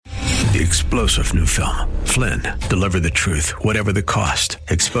The explosive new film, Flynn, deliver the truth, whatever the cost,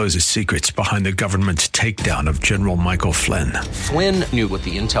 exposes secrets behind the government's takedown of General Michael Flynn. Flynn knew what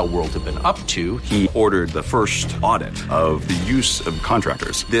the intel world had been up to. He ordered the first audit of the use of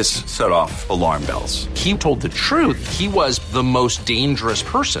contractors. This set off alarm bells. He told the truth. He was the most dangerous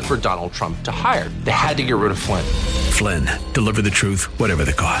person for Donald Trump to hire. They had to get rid of Flynn. Flynn, deliver the truth, whatever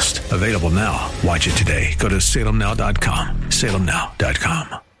the cost. Available now. Watch it today. Go to salemnow.com.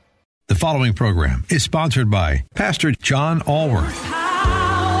 salemnow.com. The following program is sponsored by Pastor John Allworth.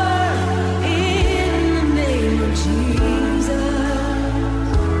 Power in the name of Jesus.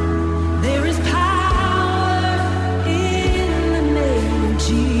 There is power in the name of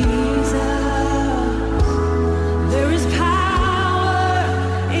Jesus. There is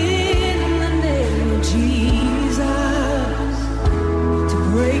power in the name of Jesus to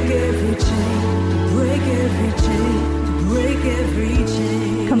break every chain, to break every chain, to break every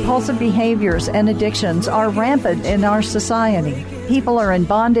chain. Compulsive behaviors and addictions are rampant in our society. People are in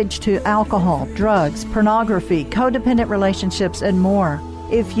bondage to alcohol, drugs, pornography, codependent relationships, and more.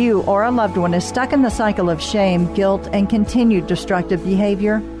 If you or a loved one is stuck in the cycle of shame, guilt, and continued destructive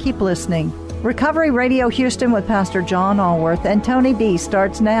behavior, keep listening. Recovery Radio Houston with Pastor John Allworth and Tony B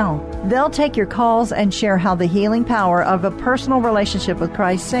starts now. They'll take your calls and share how the healing power of a personal relationship with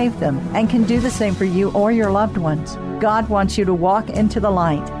Christ saved them and can do the same for you or your loved ones. God wants you to walk into the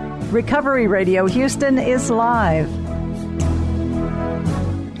light. Recovery Radio Houston is live.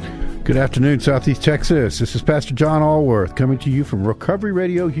 Good afternoon, Southeast Texas. This is Pastor John Allworth coming to you from Recovery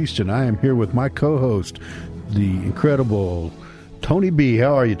Radio Houston. I am here with my co-host, the incredible Tony B.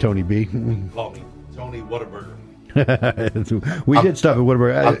 How are you, Tony B? Call me Tony Whataburger. We did stop at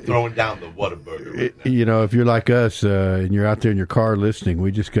Whataburger. I'm throwing down the Whataburger right now. You know, if you're like us and you're out there in your car listening,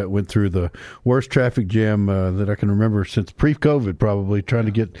 we just went through the worst traffic jam that I can remember since pre-COVID, probably trying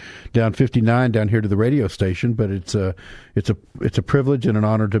to get down 59 down here to the radio station. But it's a privilege and an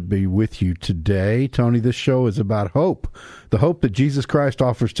honor to be with you today, Tony. This show is about hope, the hope that Jesus Christ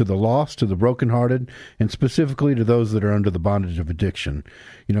offers to the lost, to the brokenhearted, and specifically to those that are under the bondage of addiction.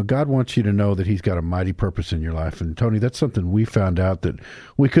 You know, God wants you to know that He's got a mighty purpose in your life. And, Tony, that's something we found out that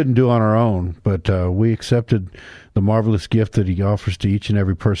we couldn't do on our own, but we accepted the marvelous gift that He offers to each and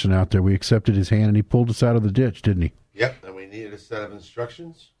every person out there. We accepted His hand, and He pulled us out of the ditch, didn't He? Yep, and we needed a set of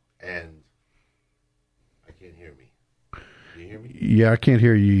instructions, and I can't hear me. Can you hear me? Yeah, I can't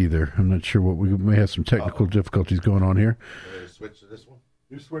hear you either. I'm not sure what we may have some technical difficulties going on here. Switch to this one?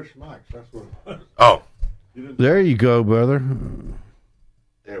 You switched mics, that's what it was. Oh. There you go, brother.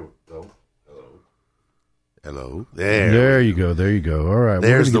 There we go. Hello. Hello. There you go. There you go. All right.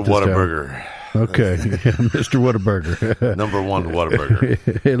 There's the Whataburger. Okay, Mr. Whataburger. Number one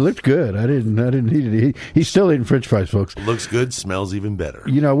Whataburger. It looked good. I didn't eat it. He's still eating French fries, folks. Looks good, smells even better.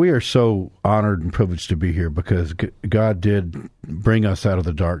 You know, we are so honored and privileged to be here because God did bring us out of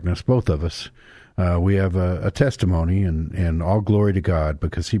the darkness, both of us. We have a testimony, and all glory to God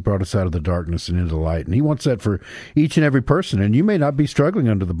because He brought us out of the darkness and into the light. And He wants that for each and every person. And you may not be struggling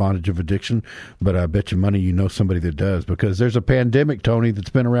under the bondage of addiction, but I bet you money you know somebody that does, because there's a pandemic, Tony, that's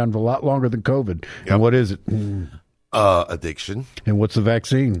been around a lot longer than COVID. Yep. And what is it? Addiction. And what's the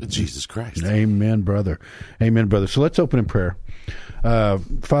vaccine? Jesus Christ. Amen, brother. Amen, brother. So let's open in prayer.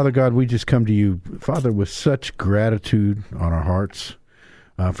 Father God, we just come to you, Father, with such gratitude on our hearts.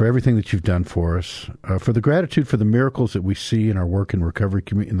 For everything that you've done for us, for the gratitude for the miracles that we see in our work in recovery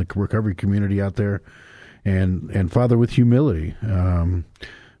in the recovery community out there, and Father, with humility,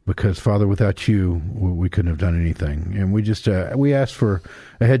 because Father, without you, we couldn't have done anything. And we just we ask for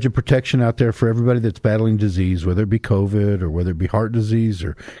a hedge of protection out there for everybody that's battling disease, whether it be COVID or whether it be heart disease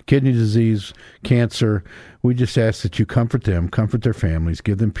or kidney disease, cancer. We just ask that you comfort them, comfort their families,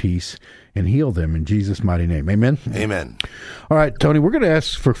 give them peace, and heal them in Jesus' mighty name. Amen? Amen. All right, Tony, we're going to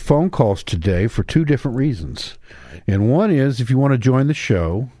ask for phone calls today for two different reasons. And one is, if you want to join the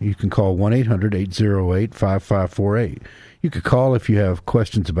show, you can call 1-800-808-5548. You could call if you have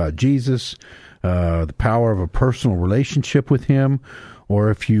questions about Jesus, the power of a personal relationship with Him, or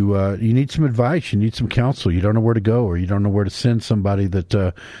if you you need some advice, you need some counsel, you don't know where to go, or you don't know where to send somebody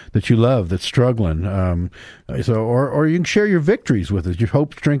that you love that's struggling. Or you can share your victories with us, your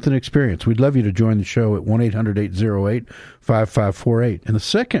hope, strength, and experience. We'd love you to join the show at 1-800-808-5548. And the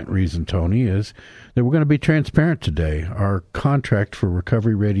second reason, Tony, is that we're going to be transparent today. Our contract for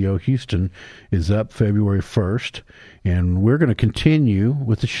Recovery Radio Houston is up February 1st, and we're going to continue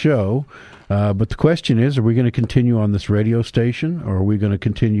with the show But the question is, are we going to continue on this radio station, or are we going to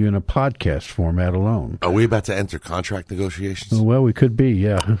continue in a podcast format alone? Are we about to enter contract negotiations? Well, we could be,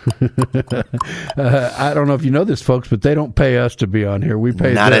 yeah. I don't know if you know this, folks, but they don't pay us to be on here. We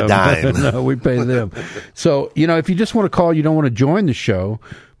pay Not them. a dime. No, we pay them. So, if you just want to call, you don't want to join the show,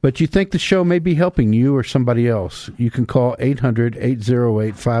 but you think the show may be helping you or somebody else, you can call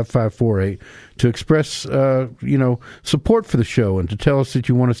 800-808-5548 to express, support for the show and to tell us that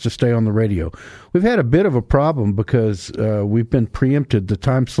you want us to stay on the radio. We've had a bit of a problem because we've been preempted. The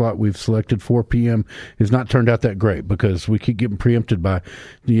time slot we've selected, 4 p.m., has not turned out that great because we keep getting preempted by,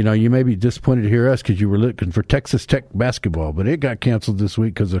 you may be disappointed to hear us because you were looking for Texas Tech basketball, but it got canceled this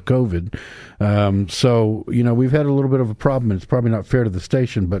week because of COVID. So, we've had a little bit of a problem, and it's probably not fair to the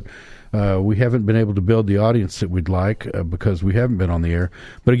station, but we haven't been able to build the audience that we'd like because we haven't been on the air.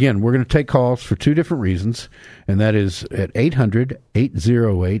 But again, we're going to take calls for two different reasons, and that is at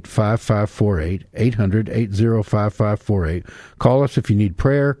 800-808-5548, 800-808-5548. Call us if you need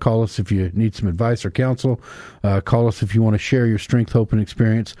prayer. Call us if you need some advice or counsel. Call us if you want to share your strength, hope, and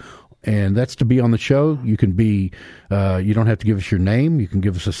experience. And that's to be on the show. You can be, you don't have to give us your name. You can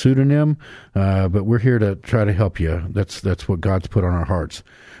give us a pseudonym, but we're here to try to help you. That's what God's put on our hearts.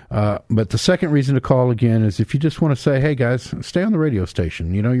 But the second reason to call again is if you just want to say, hey guys, stay on the radio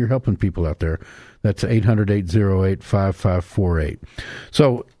station. You're helping people out there. That's 800-808-5548.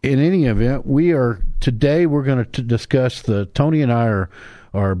 So in any event, today we're going to discuss Tony and I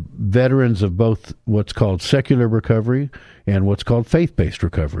are veterans of both what's called secular recovery and what's called faith-based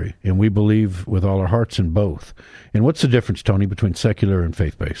recovery. And we believe with all our hearts in both. And what's the difference, Tony, between secular and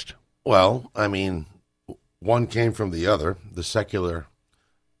faith-based? Well, one came from the other. The secular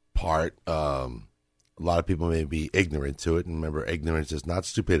part, a lot of people may be ignorant to it. And remember, ignorance is not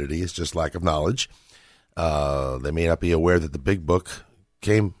stupidity. It's just lack of knowledge. They may not be aware that the big book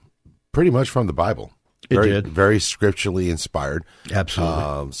came pretty much from the Bible. It did. Very scripturally inspired.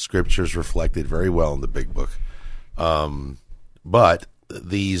 Absolutely. Scriptures reflected very well in the big book. But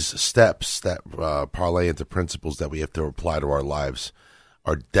these steps that parlay into principles that we have to apply to our lives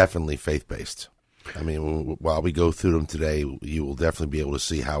are definitely faith-based. While we go through them today, you will definitely be able to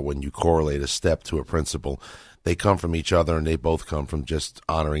see how when you correlate a step to a principle, they come from each other, and they both come from just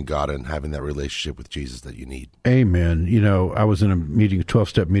honoring God and having that relationship with Jesus that you need. Amen. I was in a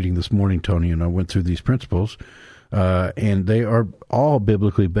 12-step meeting this morning, Tony, and I went through these principles, and they are all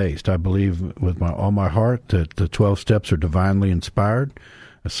biblically based. I believe with all my heart that the 12 steps are divinely inspired.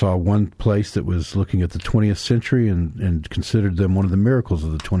 I saw one place that was looking at the 20th century and considered them one of the miracles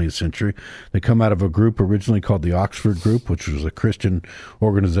of the 20th century. They come out of a group originally called the Oxford Group, which was a Christian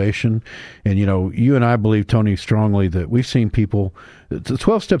organization. And, you and I believe, Tony, strongly that we've seen people. The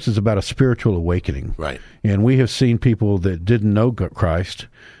 12 steps is about a spiritual awakening. Right. And we have seen people that didn't know Christ,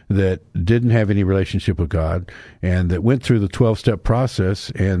 that didn't have any relationship with God, and that went through the 12-step process,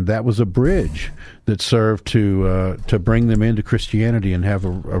 and that was a bridge that served to bring them into Christianity and have a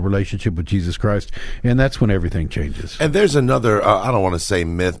relationship with Jesus Christ, and that's when everything changes. And there's another, I don't want to say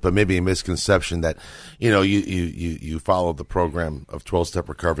myth, but maybe a misconception that, you follow the program of 12-step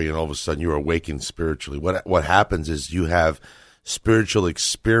recovery, and all of a sudden you're awakened spiritually. What happens is you have spiritual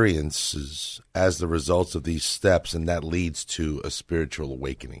experiences as the results of these steps, and that leads to a spiritual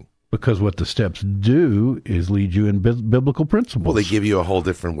awakening. Because what the steps do is lead you in biblical principles. Well, they give you a whole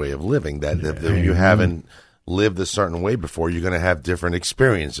different way of living. That if you haven't lived a certain way before, you're going to have different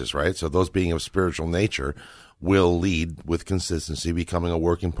experiences, right? So those being of spiritual nature will lead with consistency, becoming a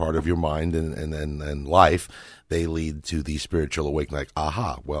working part of your mind and life. They lead to the spiritual awakening, like,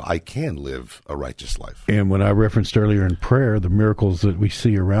 aha, well, I can live a righteous life. And when I referenced earlier in prayer, the miracles that we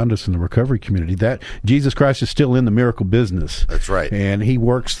see around us in the recovery community, that Jesus Christ is still in the miracle business. That's right. And he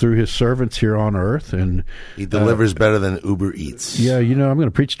works through his servants here on earth. And he delivers better than Uber Eats. Yeah, I'm going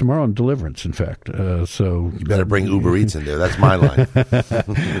to preach tomorrow on deliverance, in fact. So you better bring Uber Eats in there. That's my line.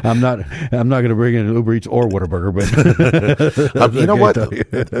 I'm not going to bring in Uber Eats or Whataburger, but you know what?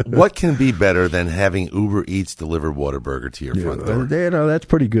 What can be better than having Uber Eats deliver Whataburger to your front door? That's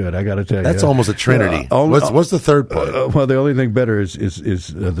pretty good, I got to tell you. That's almost a trinity. What's the third part? Well, the only thing better is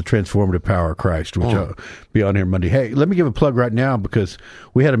the transformative power of Christ, which I'll be on here Monday. Hey, let me give a plug right now because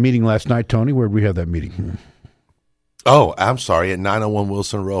we had a meeting last night, Tony. Where did we have that meeting? Oh, I'm sorry, at 901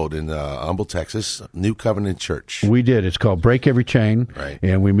 Wilson Road in Humble, Texas, New Covenant Church. We did. It's called Break Every Chain, Right.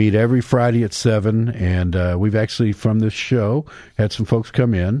 And we meet every Friday at 7. And we've actually, from this show, had some folks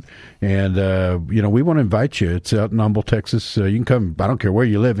come in, and we want to invite you. It's out in Humble, Texas. You can come. I don't care where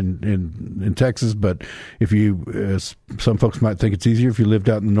you live in Texas, but if you, some folks might think it's easier if you lived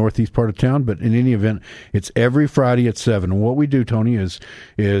out in the northeast part of town. But in any event, it's every Friday at 7. And what we do, Tony, is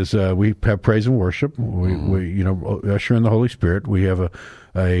we have praise and worship. We usher in the Holy Spirit. We have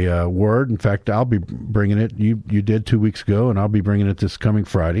a word. In fact, I'll be bringing it. You did 2 weeks ago, and I'll be bringing it this coming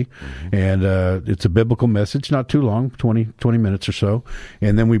Friday. And it's a biblical message, not too long, 20 minutes or so.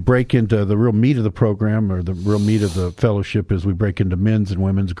 And then we break into the real meat of the program, or the real meat of the fellowship, is we break into men's and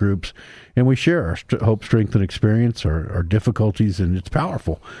women's groups, and we share our hope, strength, and experience, our difficulties, and it's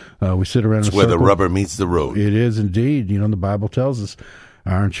powerful. We sit around. It's where the rubber meets the road. It is indeed. The Bible tells us,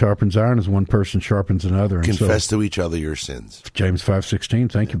 iron sharpens iron as one person sharpens another. And confess to each other your sins. James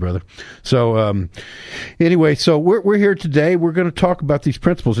 5:16. Thank you, brother. So anyway, so we're here today. We're going to talk about these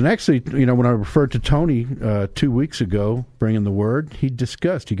principles. And actually, when I referred to Tony 2 weeks ago, bringing the word, he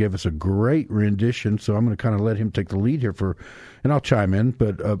gave us a great rendition. So I'm going to kind of let him take the lead here and I'll chime in,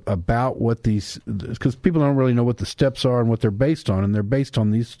 but about what these, because people don't really know what the steps are and what they're based on, and they're based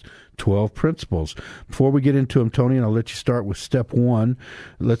on these 12 principles. Before we get into them, Tony, and I'll let you start with step 1,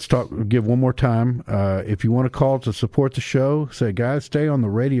 let's give one more time. If you want to call to support the show, say, guys, stay on the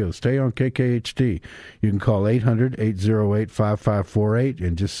radio, stay on KKHD. You can call 800-808-5548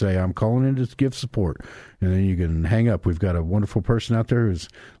 and just say, I'm calling in to give support. And then you can hang up. We've got a wonderful person out there,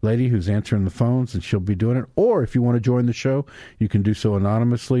 lady who's answering the phones, and she'll be doing it. Or if you want to join the show, you can do so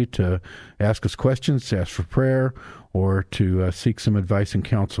anonymously to ask us questions, to ask for prayer, or to seek some advice and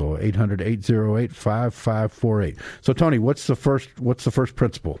counsel. 800-808-5548. So, Tony, what's the first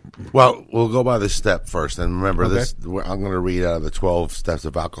principle? Well, we'll go by this step first. And remember, this. I'm going to read out of the 12 steps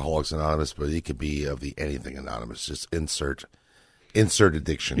of Alcoholics Anonymous, but it could be of the anything anonymous. Just insert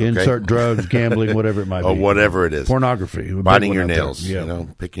addiction. Okay? Insert drugs, gambling, whatever it might be. Or whatever it is. Pornography. Biting your nails, yeah.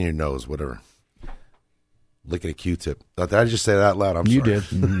 Picking your nose, whatever. Licking a Q-tip. Did I just say that out loud? I'm sorry. You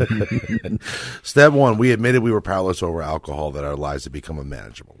did. Step 1, we admitted we were powerless over alcohol, that our lives had become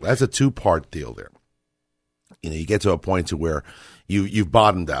unmanageable. That's a 2-part deal there. You get to a point to where you've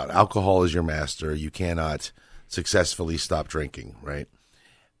bottomed out. Alcohol is your master. You cannot successfully stop drinking, right?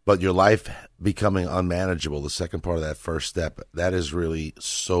 But your life becoming unmanageable, the second part of that first step, that is really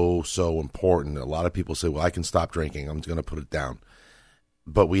so important. A lot of people say, well, I can stop drinking. I'm going to put it down.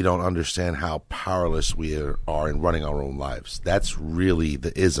 But we don't understand how powerless we are in running our own lives. That's really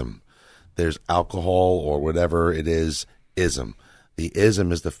the ism. There's alcohol or whatever it is, ism. The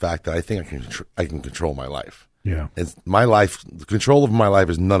ism is the fact that I think I can control my life. Yeah. And my life, the control of my life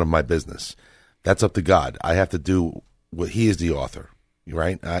is none of my business. That's up to God. I have to do what He is the author,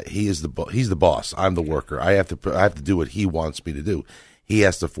 right? He's the boss. I'm the worker. I have to do what He wants me to do. He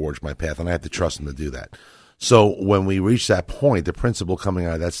has to forge my path, and I have to trust Him to do that. So when we reach that point, the principle coming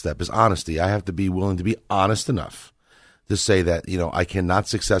out of that step is honesty. I have to be willing to be honest enough to say that, I cannot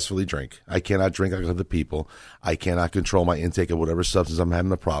successfully drink. I cannot drink like other people. I cannot control my intake of whatever substance I'm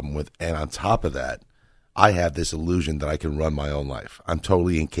having a problem with. And on top of that, I have this illusion that I can run my own life. I'm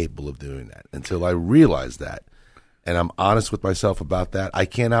totally incapable of doing that. Until I realize that, and I'm honest with myself about that, I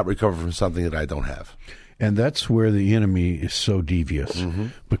cannot recover from something that I don't have. And that's where the enemy is so devious,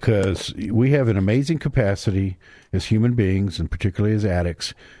 because we have an amazing capacity as human beings, and particularly as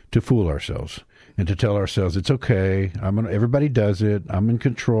addicts, to fool ourselves and to tell ourselves it's okay. Everybody does it. I'm in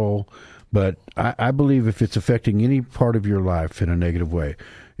control. But I believe if it's affecting any part of your life in a negative way,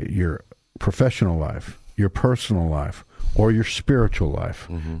 your professional life, your personal life, or your spiritual life,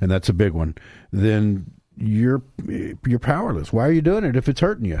 and that's a big one, then you're powerless. Why are you doing it if it's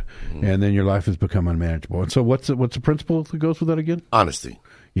hurting you? And then your life has become unmanageable. And so what's the principle that goes with that again? Honesty.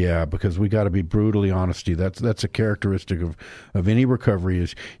 Yeah, because we got to be brutally honesty. That's a characteristic of any recovery,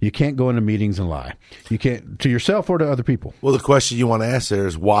 is you can't go into meetings and lie. You can't, to yourself or to other people. Well, the question you want to ask there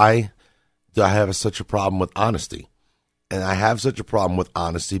is, why do I have such a problem with honesty? And I have such a problem with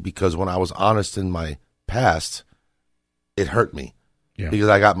honesty because when I was honest in my past, it hurt me. Yeah. Because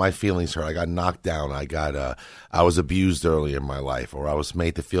I got my feelings hurt. I got knocked down. I was abused early in my life, or I was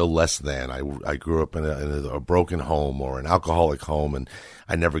made to feel less than. I grew up in a broken home or an alcoholic home, and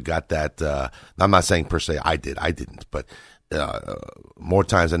I never got that. I'm not saying per se I didn't, but more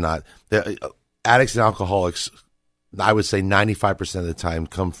times than not, addicts and alcoholics, I would say 95% of the time,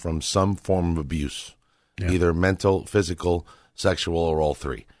 come from some form of abuse, either mental, physical, sexual, or all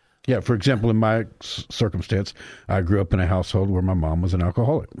three. Yeah, for example, in my circumstance, I grew up in a household where my mom was an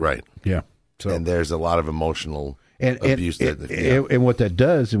alcoholic. Right. Yeah. So, and there's a lot of emotional abuse. And what that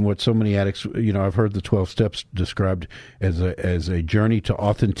does, and what so many addicts, I've heard the 12 steps described as a journey to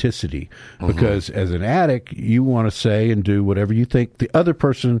authenticity. Because as an addict, you want to say and do whatever you think the other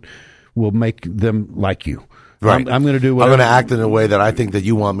person will make them like you. Right. I'm going to do whatever. I'm going to act in a way that I think that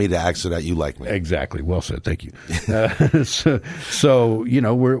you want me to act so that you like me. Exactly. Well said. Thank you. So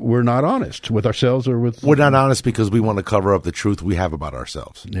we're not honest with ourselves or with. We're not honest because we want to cover up the truth we have about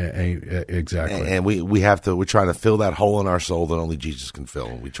ourselves. Yeah, exactly. And we're trying to fill that hole in our soul that only Jesus can fill.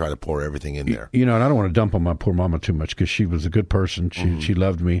 And we try to pour everything in there. And I don't want to dump on my poor mama too much because she was a good person. She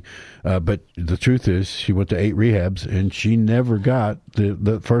loved me. But the truth is she went to 8 rehabs and she never got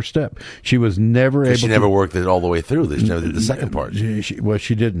the first step. She was never able to. She never worked it all the way through. She never did the second part.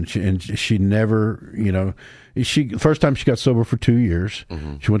 She didn't. She never, first time she got sober for 2 years.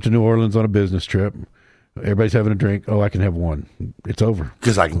 She went to New Orleans on a business trip. Everybody's having a drink. Oh, I can have one. It's over.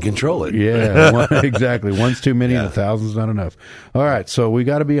 Because I can control it. Yeah, exactly. One's too many and 1,000's not enough. All right, so we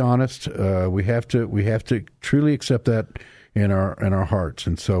got to be honest. We have to truly accept that in our hearts.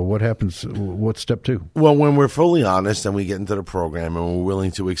 And so what happens? What's step 2? Well, when we're fully honest and we get into the program and we're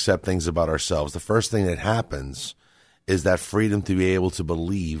willing to accept things about ourselves, the first thing that happens is that freedom to be able to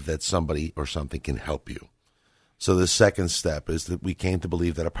believe that somebody or something can help you. So the second step is that we came to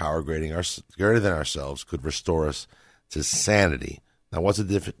believe that a power greater than ourselves could restore us to sanity. Now, what's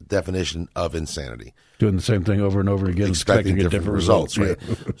the definition of insanity? Doing the same thing over and over again, expecting different results, right?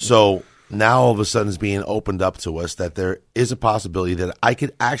 So now all of a sudden it's being opened up to us that there is a possibility that I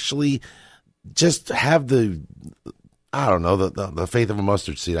could actually just have the faith of a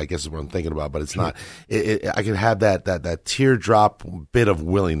mustard seed, I guess is what I'm thinking about, but it's not. I could have that teardrop bit of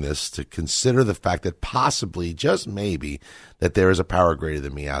willingness to consider the fact that possibly, just maybe, that there is a power greater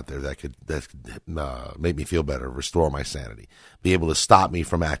than me out there that could make me feel better, restore my sanity, be able to stop me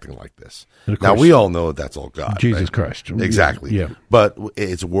from acting like this. Now, we all know that that's all God. Jesus right? Christ. Exactly. Yeah. But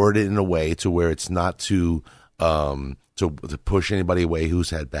it's worded in a way to where it's not to push anybody away who's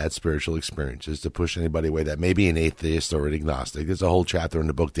had bad spiritual experiences, to push anybody away that may be an atheist or an agnostic. There's a whole chapter in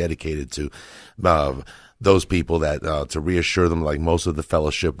the book dedicated to those people that to reassure them, like most of the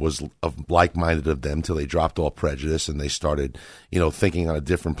fellowship was like-minded of them till they dropped all prejudice and they started, thinking on a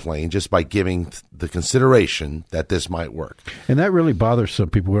different plane just by giving the consideration that this might work. And that really bothers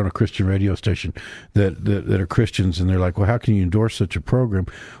some people. We're on a Christian radio station that are Christians, and they're like, well, how can you endorse such a program?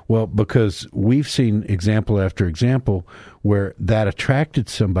 Well, because we've seen example after example where that attracted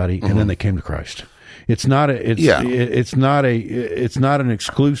somebody and then they came to Christ. It's not an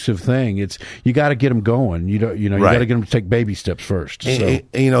exclusive thing. You got to get them going. You got to get them to take baby steps first.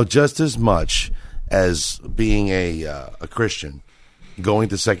 And, just as much as being a Christian, going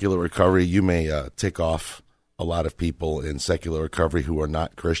to secular recovery, you may tick off a lot of people in secular recovery who are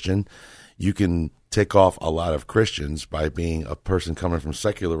not Christian. You can tick off a lot of Christians by being a person coming from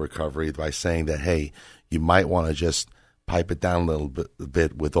secular recovery by saying that, hey, you might want to just pipe it down a little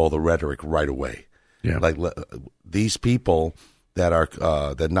bit with all the rhetoric right away. Yeah. Like these people that are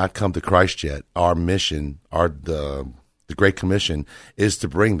that not come to Christ yet, our mission, the Great Commission is to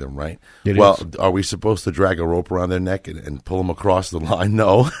bring them, right? It is. Are we supposed to drag a rope around their neck and pull them across the line?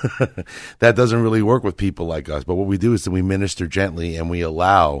 No, that doesn't really work with people like us. But what we do is that we minister gently and we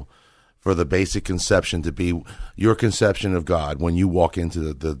allow for the basic conception to be your conception of God when you walk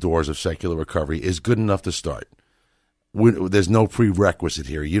into the doors of secular recovery is good enough to start. There's no prerequisite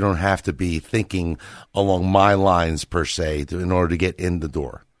here. You don't have to be thinking along my lines per se in order to get in the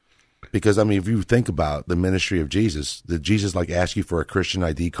door. Because, if you think about the ministry of Jesus, did Jesus ask you for a Christian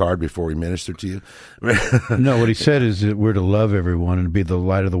ID card before he ministered to you? No, what he said is that we're to love everyone and be the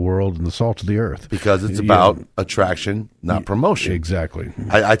light of the world and the salt of the earth. Because it's about attraction, not promotion. Exactly.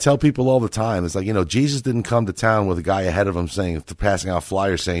 I tell people all the time, it's like, Jesus didn't come to town with a guy ahead of him passing out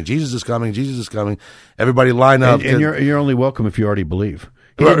flyers saying, Jesus is coming, everybody line up. And you're only welcome if you already believe.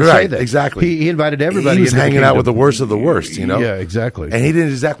 He didn't say that. Exactly. He invited everybody. He was hanging out with the worst of the worst, Yeah, exactly. And he didn't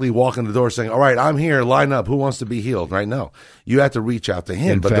exactly walk in the door saying, all right, I'm here, line up. Who wants to be healed? Right? No. You have to reach out to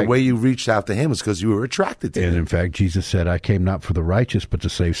him. But the way you reached out to him is because you were attracted to him. And in fact, Jesus said, I came not for the righteous, but to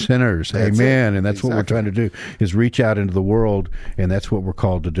save sinners. Amen. And that's what we're trying to do, is reach out into the world, and that's what we're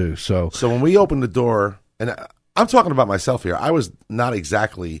called to do. So when we open the door, and I'm talking about myself here, I was not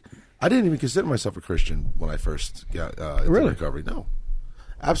exactly, I didn't even consider myself a Christian when I first got into recovery. No.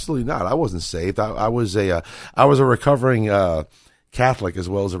 Absolutely not. I wasn't saved. I was a recovering Catholic as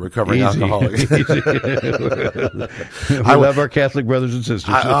well as a recovering alcoholic. We love our Catholic brothers and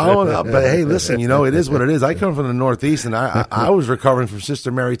sisters. But hey, listen, it is what it is. I come from the Northeast, and I was recovering from Sister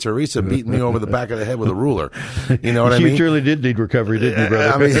Mary Teresa beating me over the back of the head with a ruler. You know what I mean? You truly did need recovery, didn't you,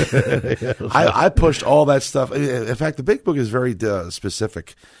 brother? I pushed all that stuff. In fact, the Big Book is very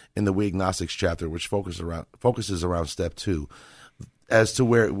specific in the We Agnostics chapter, which focuses around step 2, as to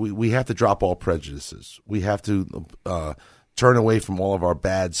where we have to drop all prejudices. We have to turn away from all of our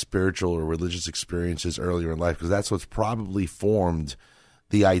bad spiritual or religious experiences earlier in life, because that's what's probably formed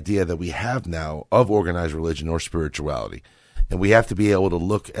the idea that we have now of organized religion or spirituality. And we have to be able to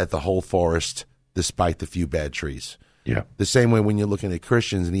look at the whole forest despite the few bad trees. Yeah. The same way when you're looking at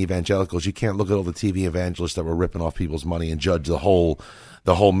Christians and evangelicals, you can't look at all the TV evangelists that were ripping off people's money and judge the whole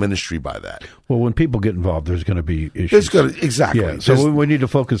ministry by that. Well, when people get involved, there's going to be issues. Exactly. Yeah. So what we need to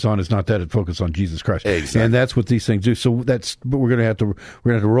focus on is not that; it's focus on Jesus Christ. Exactly. And that's what these things do. So but we're going to have to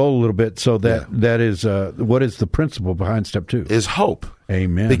roll a little bit. So that is what is the principle behind step 2? Is hope.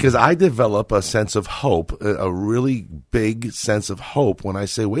 Amen. Because I develop a sense of hope, a really big sense of hope when I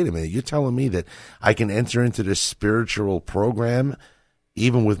say, wait a minute, you're telling me that I can enter into this spiritual program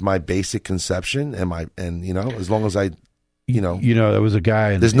even with my basic conception and as long as I there was a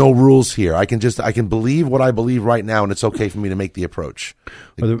guy. There's no rules here. I can believe what I believe right now, and it's okay for me to make the approach.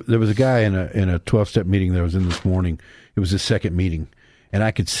 Well, there was a guy in a 12-step meeting that I was in this morning. It was his second meeting, and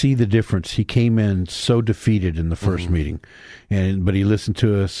I could see the difference. He came in so defeated in the first meeting, but he listened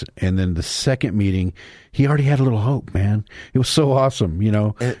to us, and then the second meeting, he already had a little hope. Man, it was so awesome. And you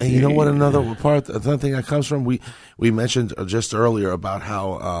know what? Another thing that comes from we mentioned just earlier about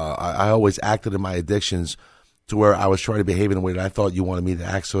how I always acted in my addictions, to where I was trying to behave in a way that I thought you wanted me to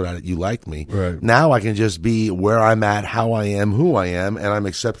act so that you liked me. Right. Now I can just be where I'm at, how I am, who I am, and I'm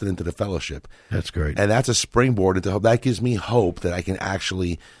accepted into the fellowship. That's great. And that's a springboard into hope. That gives me hope that I can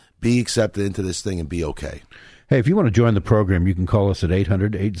actually be accepted into this thing and be okay. Hey, if you want to join the program, you can call us at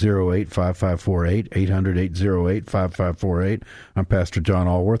 800-808-5548, 800-808-5548. I'm Pastor John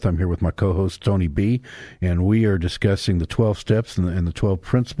Allworth. I'm here with my co-host, Tony B., and we are discussing the 12 steps and the 12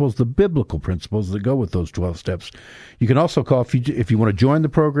 principles, the biblical principles that go with those 12 steps. You can also call, if you want to join the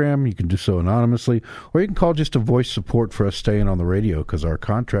program, you can do so anonymously, or you can call just to voice support for us staying on the radio, because our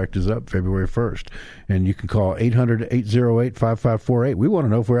contract is up February 1st. And you can call 800-808-5548. We want to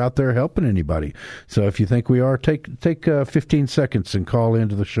know if we're out there helping anybody. So if you think we are, take 15 seconds and call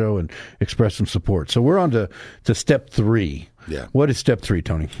into the show and express some support. So we're on to step 3. Yeah. What is step 3,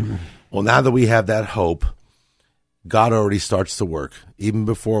 Tony? Well, now that we have that hope, God already starts to work, even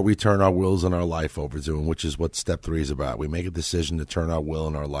before we turn our wills and our life over to Him, which is what step 3 is about. We make a decision to turn our will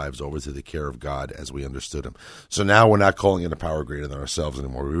and our lives over to the care of God as we understood Him. So now we're not calling it a power greater than ourselves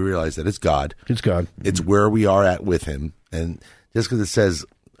anymore. We realize that it's God. It's God. It's where we are at with Him. And just because it says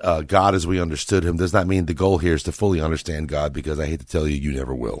God as we understood Him does not mean the goal here is to fully understand God, because I hate to tell you, you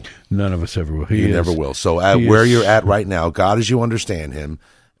never will. None of us ever will. You never will. So where you're at right now, God as you understand Him,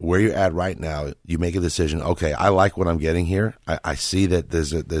 where you're at right now, you make a decision. Okay, I like what I'm getting here. I see that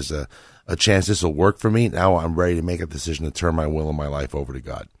there's a chance this will work for me. Now I'm ready to make a decision to turn my will and my life over to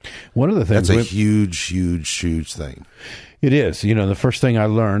God. One of the things that's a huge thing. It is. The first thing I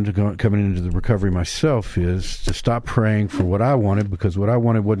learned coming into the recovery myself is to stop praying for what I wanted, because what I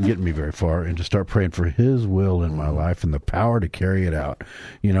wanted wasn't getting me very far, and to start praying for His will in my life and the power to carry it out.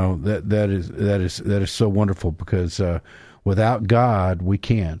 That is so wonderful, because without God, we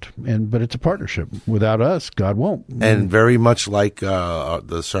can't. But it's a partnership. Without us, God won't. And very much like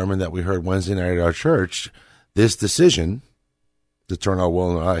the sermon that we heard Wednesday night at our church, this decision to turn our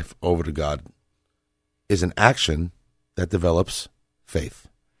will and our life over to God is an action that develops faith.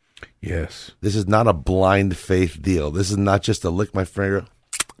 Yes. This is not a blind faith deal. This is not just a lick my finger,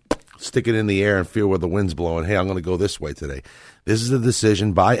 stick it in the air and feel where the wind's blowing. Hey, I'm going to go this way today. This is a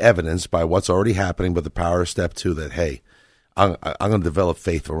decision by evidence, by what's already happening, but the power of step 2 that, hey, I'm going to develop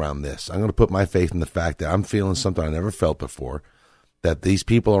faith around this. I'm going to put my faith in the fact that I'm feeling something I never felt before, that these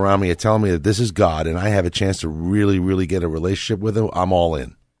people around me are telling me that this is God, and I have a chance to really, really get a relationship with Him. I'm all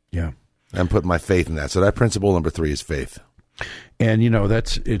in. Yeah. I'm putting my faith in that. So that principle number 3 is faith. And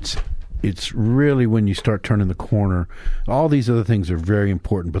it's really when you start turning the corner. All these other things are very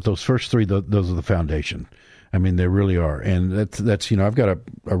important, but those first 3, those are the foundation. I mean, they really are. And that's I've got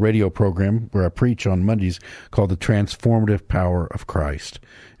a radio program where I preach on Mondays called The Transformative Power of Christ.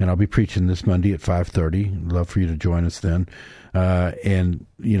 And I'll be preaching this Monday at 5:30. I'd love for you to join us then. And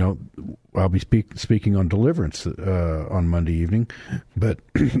I'll be speaking on deliverance on Monday evening. But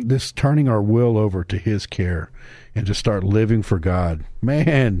this turning our will over to His care and to start living for God,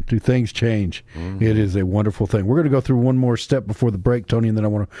 man, do things change. It is a wonderful thing. We're going to go through one more step before the break, Tony, and then I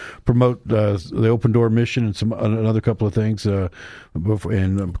want to promote the Open Door Mission and another couple of things,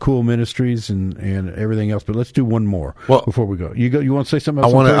 and Cool Ministries and everything else. But let's do one more before we go. You want to say something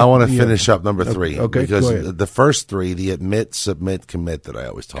else? I want to finish up number 3. Okay, because go ahead. the first 3, the admit, submit, commit that I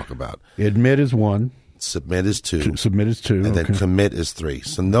always talk about. Admit is 1. Submit is 2. Submit is 2. And then commit is 3.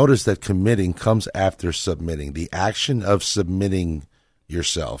 So notice that committing comes after submitting. The action of submitting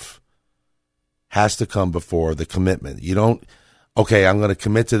yourself has to come before the commitment. You don't, okay, I'm going to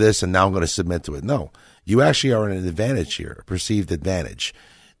commit to this and now I'm going to submit to it. No, you actually are in an advantage here, a perceived advantage,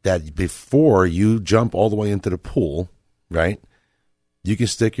 that before you jump all the way into the pool, right, you can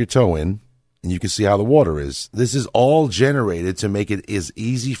stick your toe in and you can see how the water is. This is all generated to make it as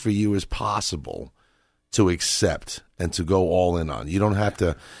easy for you as possible to accept and to go all in on. You don't have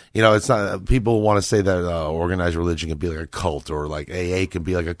to, it's not, people want to say that organized religion can be like a cult, or like AA can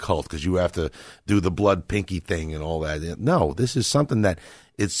be like a cult because you have to do the blood pinky thing and all that. No, this is something that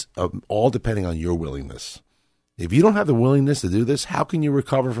it's all depending on your willingness. If you don't have the willingness to do this, how can you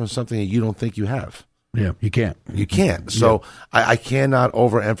recover from something that you don't think you have? Yeah, you can't. You can't. So I cannot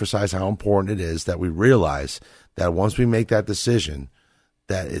overemphasize how important it is that we realize that once we make that decision,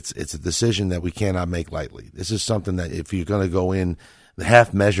 that it's a decision that we cannot make lightly. This is something that if you're going to go in, the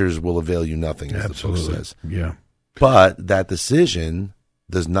half measures will avail you nothing, as the book says. Yeah. But that decision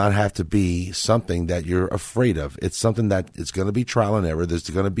does not have to be something that you're afraid of. It's something that it's going to be trial and error. There's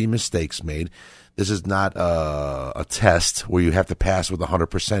going to be mistakes made. This is not a test where you have to pass with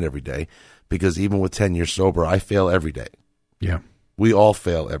 100% every day, because even with 10 years sober, I fail every day. Yeah. We all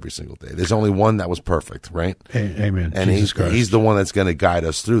fail every single day. There's only one that was perfect, right? Amen. And Jesus he's the one that's going to guide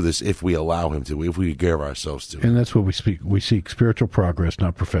us through this if we allow him to, if we give ourselves to. And that's what we speak. We seek spiritual progress,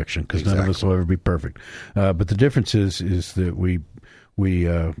 not perfection, because none of us will ever be perfect. But the difference is that we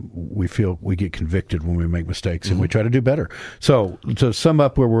feel we get convicted when we make mistakes, and we try to do better. So to sum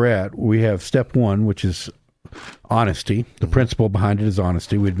up where we're at, we have step 1, which is honesty. The principle behind it is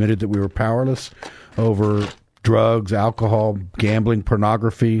honesty. We admitted that we were powerless over drugs, alcohol, gambling,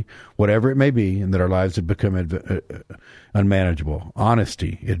 pornography, whatever it may be, and that our lives have become unmanageable.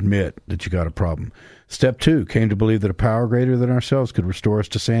 Honesty, admit that you got a problem. Step 2, came to believe that a power greater than ourselves could restore us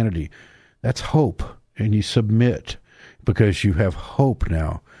to sanity. That's hope, and you submit because you have hope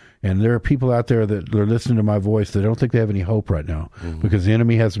now. And there are people out there that are listening to my voice that don't think they have any hope right now because the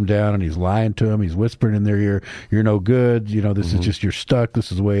enemy has them down and he's lying to them. He's whispering in their ear, "You're no good. This is just, you're stuck.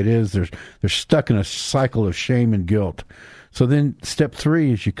 This is the way it is." They're stuck in a cycle of shame and guilt. So then step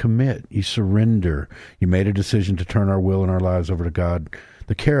 3 is you commit, you surrender. You made a decision to turn our will and our lives over to God,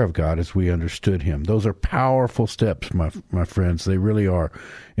 the care of God as we understood him. Those are powerful steps, my friends. They really are.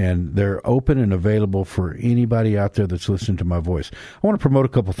 And they're open and available for anybody out there that's listening to my voice. I want to promote a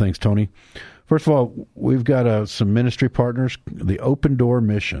couple things, Tony. First of all, we've got some ministry partners, the Open Door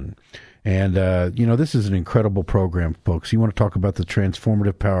Mission. And, this is an incredible program, folks. You want to talk about the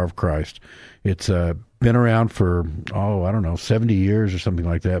transformative power of Christ. It's been around for, 70 years or something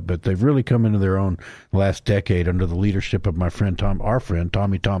like that, but they've really come into their own last decade under the leadership of my friend, our friend,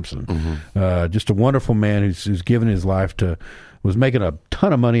 Tommy Thompson. Just a wonderful man who's given his life was making a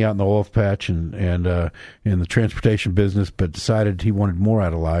ton of money out in the oil patch and in the transportation business, but decided he wanted more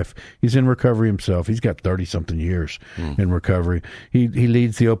out of life. He's in recovery himself. He's got 30-something years in recovery. He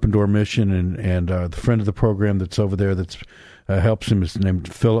leads the Open Door Mission, and the friend of the program that's over there that's helps him is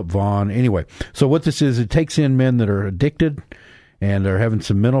named Philip Vaughn. Anyway, so what this is, it takes in men that are addicted and are having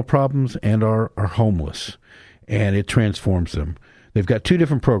some mental problems and are homeless, and it transforms them. They've got 2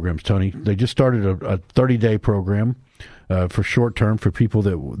 different programs, Tony. They just started a 30-day program for short term for people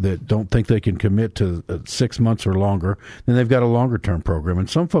that don't think they can commit to 6 months or longer. Then they've got a longer term program. And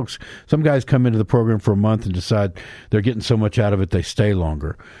some guys come into the program for a month and decide they're getting so much out of it they stay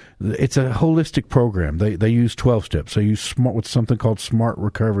longer. It's a holistic program. They use 12 steps. They use something called Smart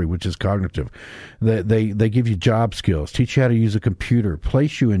Recovery, which is cognitive. They give you job skills, teach you how to use a computer,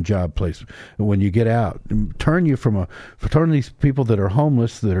 place you in job place when you get out, turn these people that are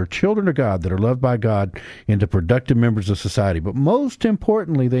homeless, that are children of God, that are loved by God, into productive members of society. But most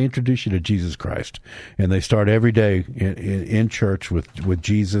importantly, they introduce you to Jesus Christ, and they start every day in church with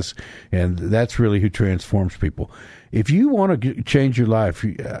Jesus, and that's really who transforms people. If you want to change your life,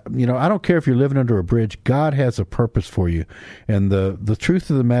 I don't care if you're living under a bridge. God has a purpose for you. And the truth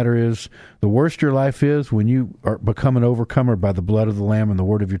of the matter is, the worst your life is when you become an overcomer by the blood of the Lamb and the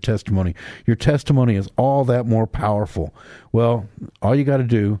word of your testimony is all that more powerful. Well, all you got to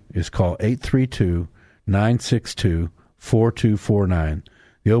do is call 832-962-4249.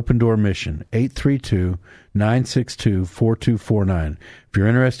 the Open Door Mission, 832-962-4249. If you're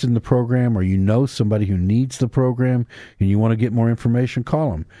interested in the program or you know somebody who needs the program and you want to get more information,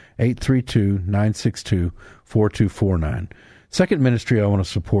 call them, 832-962-4249. Second ministry I want to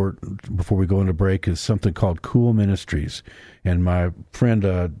support before we go into break is something called Cool Ministries. And my friend,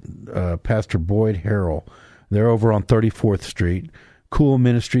 Pastor Boyd Harrell, they're over on 34th Street,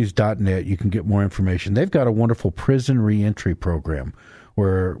 coolministries.net. You can get more information. They've got a wonderful prison reentry program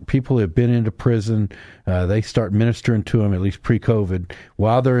where people have been into prison, they start ministering to them, at least pre-COVID,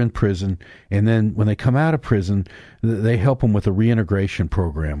 while they're in prison. And then when they come out of prison, they help them with a reintegration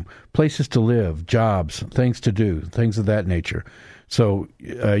program, places to live, jobs, things to do, things of that nature. So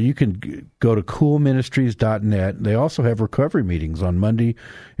you can go to coolministries.net. They also have recovery meetings on Monday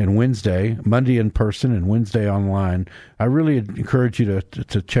and Wednesday, Monday in person and Wednesday online. I really encourage you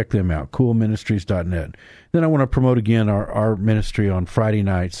to check them out, coolministries.net. Then I want to promote again our ministry on Friday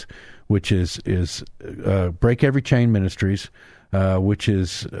nights, which is Break Every Chain Ministries, which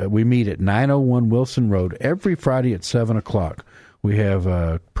is we meet at 901 Wilson Road every Friday at 7 o'clock. We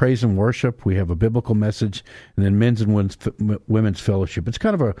have praise and worship. We have a biblical message, and then men's and women's fellowship. It's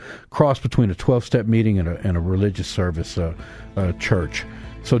kind of a cross between a 12-step meeting and a religious service church.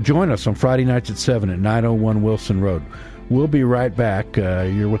 So join us on Friday nights at 7 at 901 Wilson Road. We'll be right back.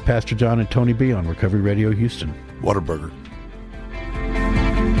 You're with Pastor John and Tony B. on Recovery Radio Houston. Whataburger.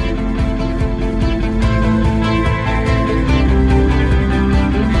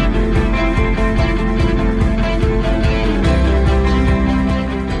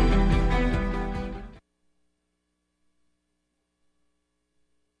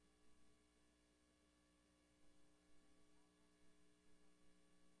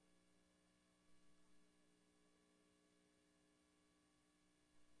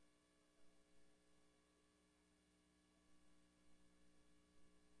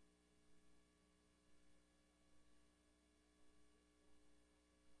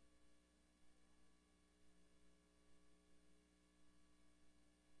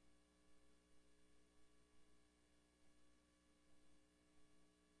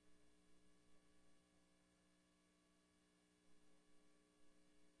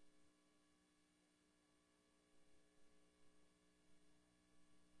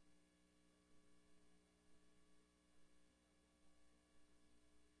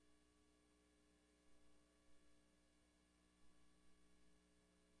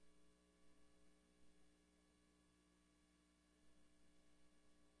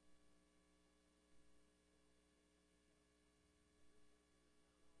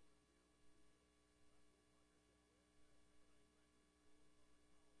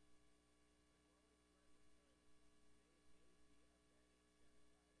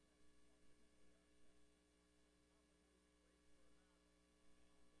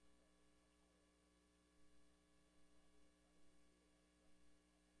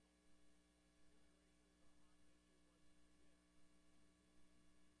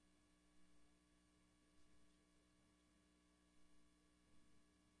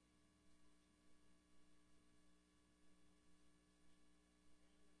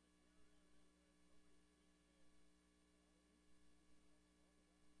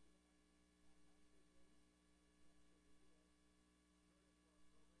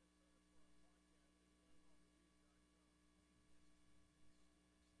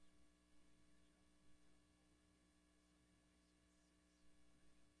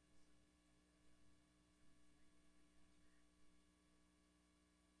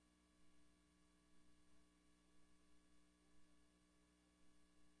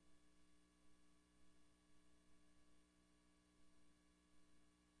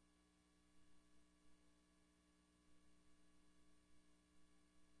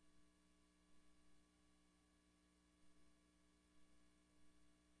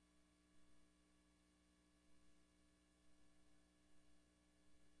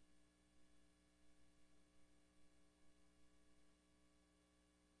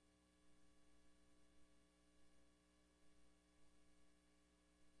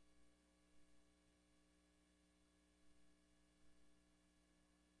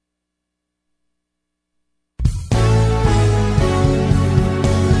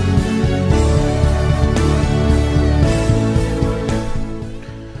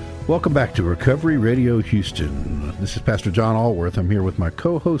 Welcome back to Recovery Radio Houston. This is Pastor John Allworth. I'm here with my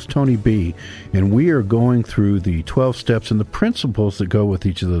co-host Tony B., and we are going through the 12 steps and the principles that go with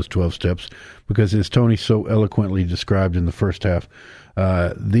each of those 12 steps, because as Tony so eloquently described in the first half,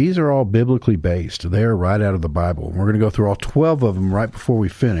 these are all biblically based. They are right out of the Bible. We're going to go through all 12 of them right before we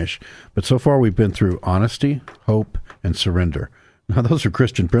finish, but so far we've been through honesty, hope, and surrender. Now, those are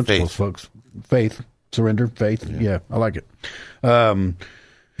Christian principles, Faith. folks. Faith, surrender, faith. Yeah, I like it.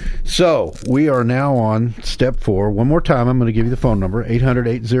 So we are now on step 4. One more time, I'm going to give you the phone number,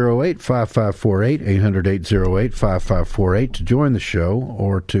 800-808-5548, 800-808-5548 to join the show,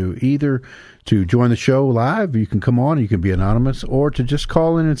 or to either to join the show live. You can come on, you can be anonymous, or to just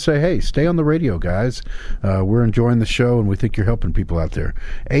call in and say, hey, stay on the radio, guys. We're enjoying the show, and we think you're helping people out there.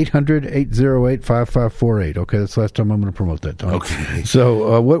 800-808-5548. Okay, that's the last time I'm going to promote that, Tony. Okay.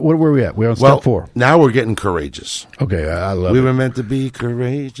 So what were we at? We're on step 4. Now we're getting courageous. Okay, I love We it. were meant to be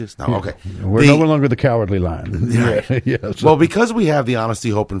courageous. No, okay. We're no longer the cowardly lion. Yeah, so- Well, because we have the honesty,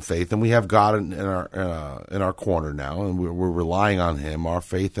 hope, and faith, and we have God in our corner now, and we're relying on Him, our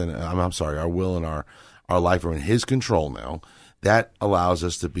faith, and I'm sorry, our will and our life are in His control now. That allows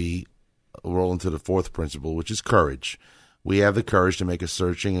us to roll into the 4th principle, which is courage. We have the courage to make a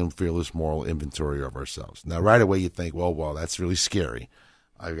searching and fearless moral inventory of ourselves. Now, right away, you think, well, that's really scary.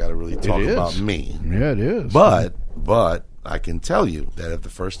 I've got to really talk about me. Yeah, it is. But I can tell you that if the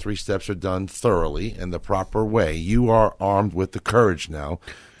first 3 steps are done thoroughly and the proper way, you are armed with the courage now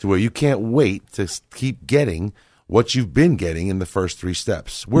to where you can't wait to keep getting what you've been getting in the first 3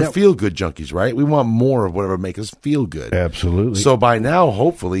 steps. We're feel-good junkies, right? We want more of whatever makes us feel good. Absolutely. So by now,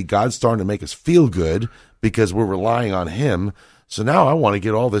 hopefully, God's starting to make us feel good because we're relying on Him. So now I want to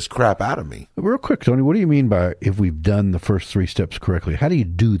get all this crap out of me. Real quick, Tony, what do you mean by if we've done the first 3 steps correctly? How do you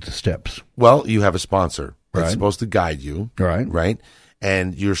do the steps? Well, you have a sponsor that's Right. supposed to guide you. Right. Right.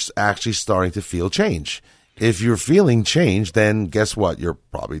 And you're actually starting to feel change. If you're feeling change, then guess what? You're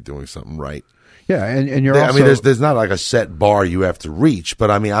probably doing something right. Yeah, and you're I also... mean, there's not like a set bar you have to reach, but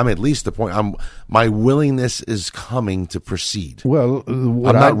I mean, I'm at least the point. My willingness is coming to proceed. Well, I'm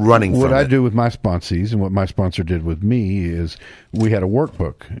not running from What I it. do with my sponsees and what my sponsor did with me is we had a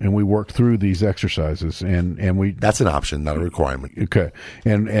workbook and we worked through these exercises and we... That's an option, not a requirement. Okay.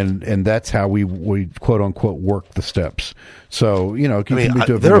 And that's how we quote unquote work the steps. So, you know, it can be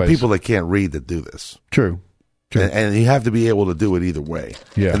different there are ways. people that can't read that do this. True. And you have to be able to do it either way.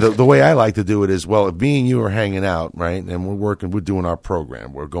 Yeah. And the way I like to do it is, well, if me and you are hanging out, right, and we're doing our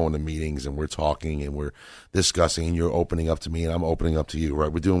program. We're going to meetings and we're talking and we're discussing and you're opening up to me and I'm opening up to you, right?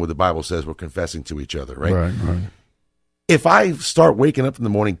 We're doing what the Bible says. We're confessing to each other, right? Right. If I start waking up in the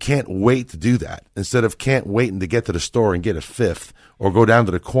morning, can't wait to do that, instead of can't waiting to get to the store and get a fifth or go down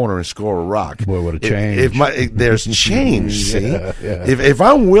to the corner and score a rock. Boy, what a change. There's change, see? Yeah. If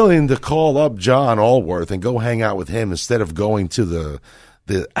I'm willing to call up John Allworth and go hang out with him instead of going to the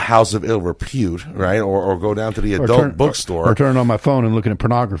House of Ill Repute, right, or go down to the adult bookstore. Or turn on my phone and looking at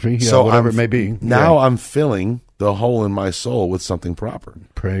pornography, So whatever it may be. Now I'm filling the hole in my soul with something proper.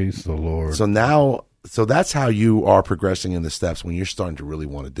 Praise the Lord. So that's how you are progressing in the steps when you're starting to really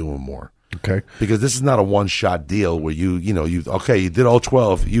want to do them more. Okay. Because this is not a one-shot deal where you did all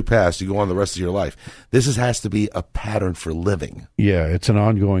 12, you passed, you go on the rest of your life. This has to be a pattern for living. Yeah, it's an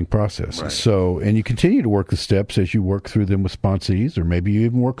ongoing process. Right. So, and you continue to work the steps as you work through them with sponsees, or maybe you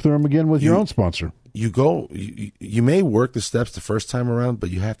even work through them again with your own sponsor. You may work the steps the first time around,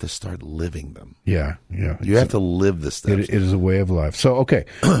 but you have to start living them. Yeah. You have to live the steps. It is a way of life. So, okay.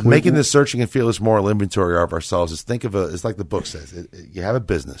 Making this searching and fearless moral inventory of ourselves is it's like the book says. You have a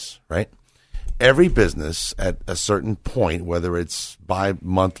business, right? Every business at a certain point, whether it's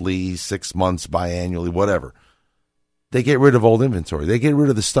bi-monthly, 6 months, biannually, whatever, they get rid of old inventory. They get rid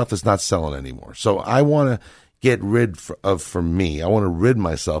of the stuff that's not selling anymore. So I want to get rid for me. I want to rid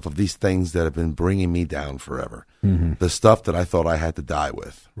myself of these things that have been bringing me down forever. Mm-hmm. The stuff that I thought I had to die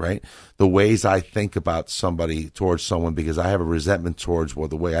with, right? The ways I think about somebody towards someone because I have a resentment towards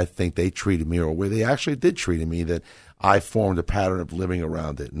the way I think they treated me or the way they actually did treat me, that I formed a pattern of living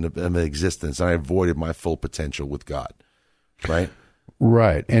around it and of existence, and I avoided my full potential with God, right?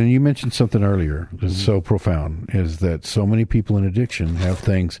 Right. And you mentioned something earlier that's so profound, is that so many people in addiction have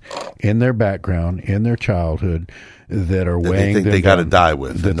things in their background, in their childhood, that are weighing them they think they got to down, die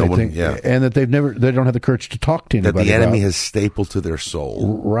with. that and that they don't have the courage to talk to anybody that the enemy about. has stapled to their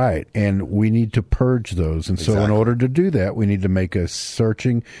soul. Right. And we need to purge those. And so in order to do that, we need to make a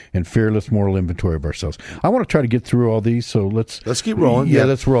searching and fearless moral inventory of ourselves. I want to try to get through all these, so let's keep rolling. Yeah,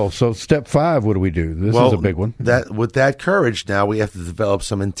 let's roll. So step 5, what do we do? This is a big one. With that courage, now we have to develop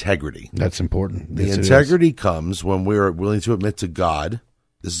some integrity. That's important. The integrity comes when we're willing to admit to God.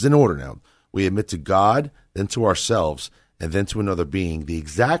 This is in order now. We admit to God, then to ourselves, and then to another being the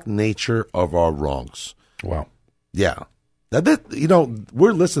exact nature of our wrongs. Wow. Yeah.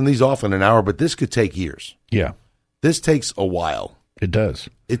 We're listening to these off in an hour, but this could take years. Yeah. This takes a while. It does.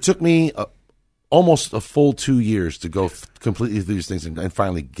 It took me almost a full 2 years to go completely through these things and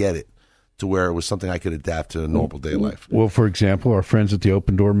finally get it to where it was something I could adapt to a normal day life. Well, for example, our friends at the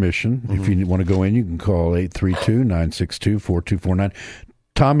Open Door Mission, if you want to go in, you can call 832-962-4249.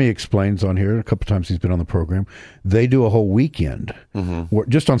 Tommy explains on here, a couple times he's been on the program, they do a whole weekend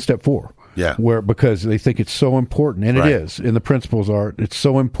just on step 4. Yeah. Because they think it's so important, and Right. it is, and the principles are, it's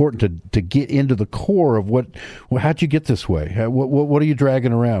so important to get into the core of how'd you get this way? What are you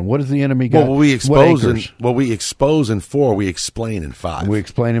dragging around? What does the enemy got? Well, what we expose in 4, we explain in 5. We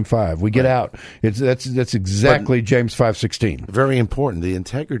explain in 5. We get out. That's exactly James 5:16. Very important. The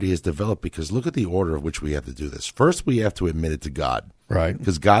integrity is developed because look at the order of which we have to do this. First, we have to admit it to God. Right.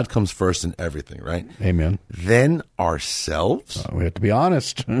 Because God comes first in everything, right? Amen. Then ourselves. We have to be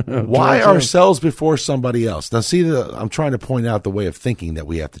honest. Why ourselves before somebody else? Now, see, I'm trying to point out the way of thinking that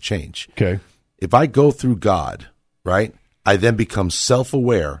we have to change. Okay. If I go through God, right, I then become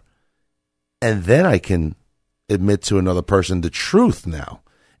self-aware, and then I can admit to another person the truth now.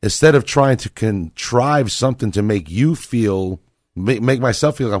 Instead of trying to contrive something to make you feel, make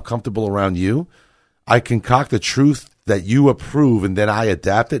myself feel uncomfortable around you, I concoct the truth that you approve, and then I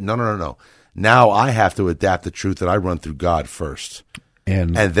adapt it. No. Now I have to adapt the truth that I run through God first.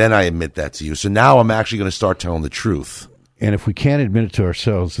 And then I admit that to you. So now I'm actually going to start telling the truth. And if we can't admit it to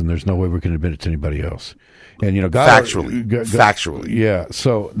ourselves, then there's no way we can admit it to anybody else. And, God, factually. Yeah.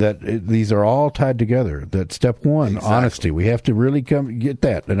 So these are all tied together. That step 1, Exactly. honesty. We have to really get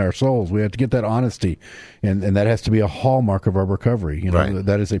that in our souls. We have to get that honesty. And that has to be a hallmark of our recovery. Right.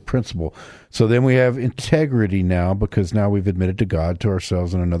 That is a principle. So then we have integrity now, because now we've admitted to God, to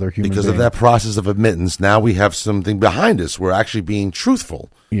ourselves, and another human Because being. of that process of admittance, now we have something behind us. We're actually being truthful.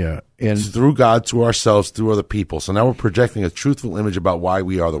 Yeah. And through God, to ourselves, through other people. So now we're projecting a truthful image about why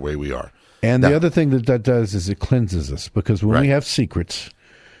we are the way we are. And the other thing that does is it cleanses us, because when we have secrets,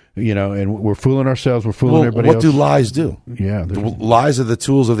 and we're fooling ourselves, we're fooling everybody else. What do lies do? Yeah. Lies are the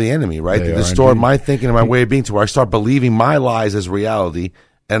tools of the enemy, right? They distort my thinking and my way of being to where I start believing my lies as reality,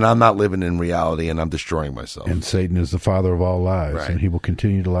 and I'm not living in reality, and I'm destroying myself. And Satan is the father of all lies, Right. and he will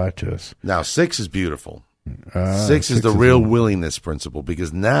continue to lie to us. Now, 6 is beautiful. 6 is the real willingness principle,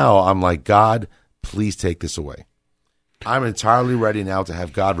 because now I'm like, God, please take this away. I'm entirely ready now to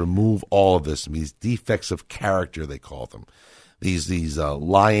have God remove all of this, these defects of character, they call them. These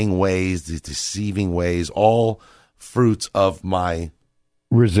lying ways, these deceiving ways, all fruits of my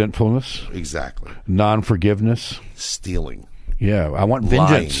resentfulness. Exactly. Non-forgiveness. Stealing. Yeah, I want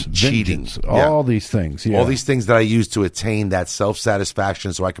vengeance. Lying, cheating. All these things. Yeah. All these things that I use to attain that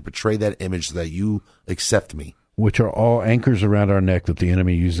self-satisfaction so I can portray that image so that you accept me. Which are all anchors around our neck that the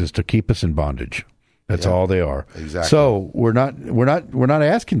enemy uses to keep us in bondage. That's all they are. Exactly. So we're not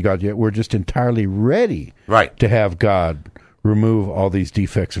asking God yet. We're just entirely ready to have God remove all these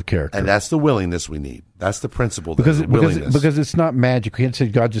defects of character. And that's the willingness we need. That's the principle. Because willingness. because it's not magic. You can't say,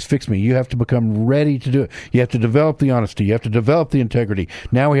 God, just fix me. You have to become ready to do it. You have to develop the honesty. You have to develop the integrity.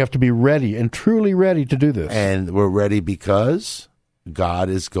 Now we have to be ready and truly ready to do this. And we're ready because God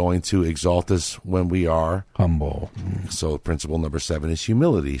is going to exalt us when we are humble. So principle number 7 is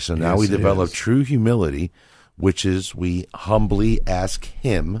humility. So now we develop true humility, which is we humbly ask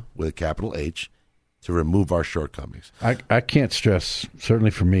Him, with a capital H, to remove our shortcomings. I can't stress,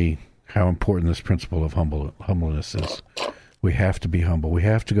 certainly for me, how important this principle of humbleness is. We have to be humble. We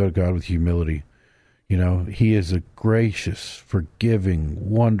have to go to God with humility. He is a gracious, forgiving,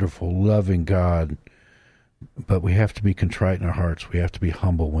 wonderful, loving God. But we have to be contrite in our hearts. We have to be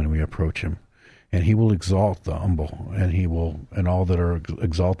humble when we approach Him. And He will exalt the humble, and all that are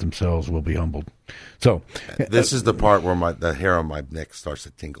exalt themselves will be humbled. So this is the part where the hair on my neck starts to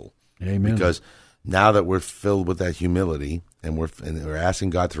tingle. Amen. Because now that we're filled with that humility and we're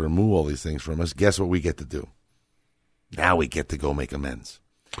asking God to remove all these things from us, guess what we get to do? Now we get to go make amends.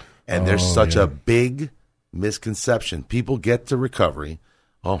 And there's such a big misconception. People get to recovery.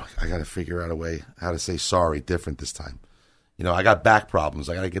 Oh, I got to figure out a way how to say sorry different this time. I got back problems.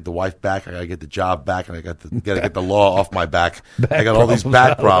 I got to get the wife back. I got to get the job back, and I got to get the law off my back. I got all these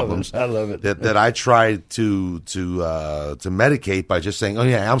back problems. I love it. That I tried to medicate by just saying, "Oh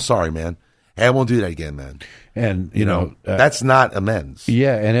yeah, I'm sorry, man. Hey, I won't do that again, man." And that's not amends.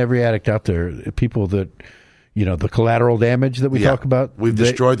 Yeah, and every addict out there, people that. The collateral damage that we talk about. We've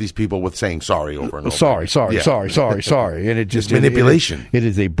destroyed these people with saying sorry over and over. Sorry, and it just it's manipulation. It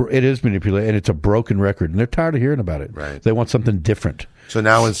is manipulation, and it's a broken record, and they're tired of hearing about it. Right. They want something different. So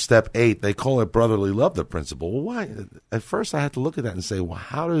now in step 8, they call it brotherly love, the principle. Well, why? At first, I had to look at that and say, well,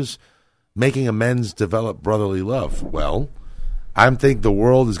 how does making amends develop brotherly love? Well, I think the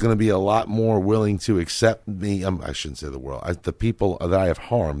world is going to be a lot more willing to accept me. I shouldn't say the world. The people that I have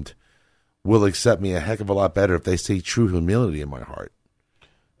harmed will accept me a heck of a lot better if they see true humility in my heart.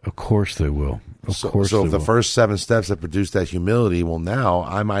 Of course they will. So if the first 7 steps that produce that humility, well, now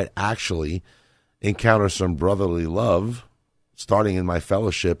I might actually encounter some brotherly love starting in my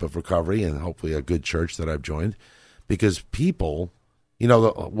fellowship of recovery and hopefully a good church that I've joined, because people,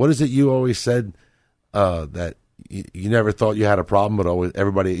 what is it you always said, that you never thought you had a problem, but always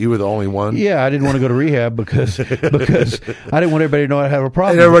you were the only one. Yeah, I didn't want to go to rehab because I didn't want everybody to know I have a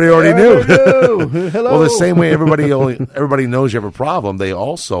problem. And everybody already knew. Hello. Well, the same way everybody knows you have a problem, they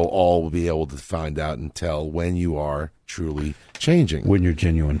also all will be able to find out and tell when you are truly changing. When you're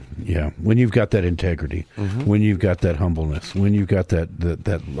genuine, yeah. When you've got that integrity, when you've got that humbleness, when you've got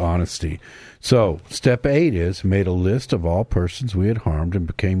that honesty. So, step 8 is made a list of all persons we had harmed and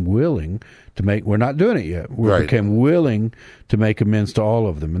became willing to make. We're not doing it yet. We became willing to make amends to all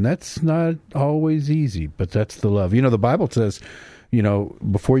of them, and that's not always easy, but that's the love. The Bible says,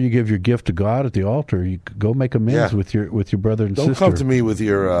 before you give your gift to God at the altar, you go make amends with your brother and sister. Don't come to me with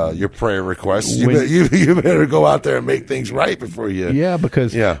your prayer requests. You better go out there and make things right before you. Yeah,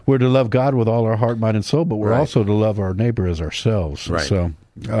 because we're to love God with all our heart, mind, and soul, but we're also to love our neighbor as ourselves. Right. So,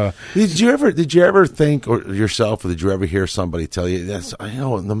 did you ever think, or yourself, or did you ever hear somebody tell you,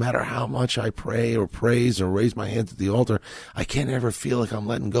 no matter how much I pray or praise or raise my hands at the altar, I can't ever feel like I'm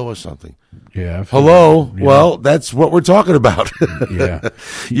letting go of something. Yeah. Hello. Yeah. Well, that's what we're talking about. Yeah.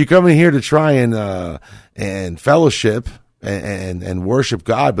 You come in here to try and fellowship and worship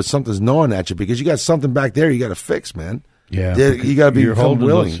God, but something's gnawing at you because you got something back there you got to fix, man. Yeah, you got to be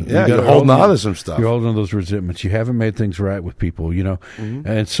willing. You're holding on to some stuff. You're holding on to those resentments. You haven't made things right with people,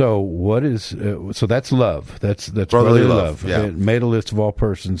 And so, what is? So that's love. That's brotherly love. Yeah. It made a list of all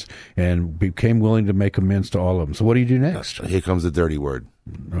persons and became willing to make amends to all of them. So, what do you do next? Here comes the dirty word.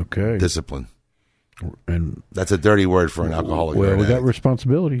 Okay, discipline. And that's a dirty word for an alcoholic. Well, we got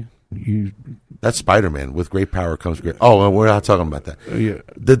responsibility. That's Spider-Man. With great power comes great. Oh, we're not talking about that. Yeah.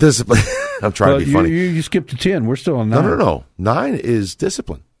 The discipline. I'm trying to be funny. You skipped to 10. We're still on 9. No. 9 is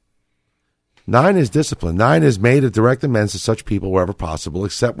discipline. 9 is discipline. 9 is made a direct amends to such people wherever possible,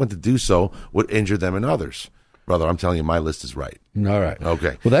 except when to do so would injure them and others. Brother, I'm telling you, my list is right. All right.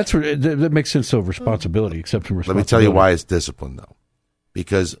 Okay. Well, that makes sense of responsibility, accepting responsibility. Let me tell you why it's discipline, though.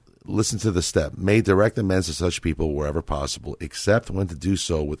 Because listen to the step. Made direct amends to such people wherever possible, except when to do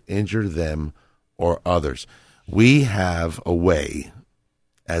so would injure them or others. We have a way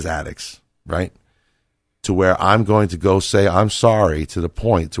as addicts, right, to where I'm going to go say I'm sorry to the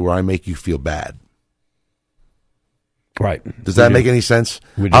point to where I make you feel bad. Right. Does that make any sense?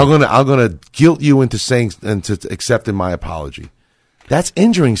 I'm gonna guilt you into saying and to accepting my apology. That's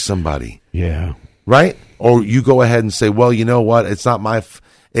injuring somebody. Yeah. Right? Or you go ahead and say, well, you know what? It's not my.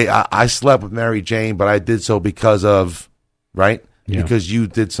 I slept with Mary Jane, but I did so because of, right? Yeah. Because you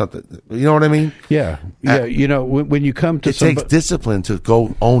did something. You know what I mean? Yeah. Yeah. When you come to it takes discipline to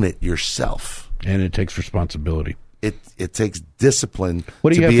go own it yourself. And it takes responsibility. It takes discipline.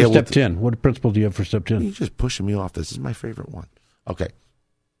 What do you have for step 10? What principle do you have for step 10? You're just pushing me off. This is my favorite one. Okay.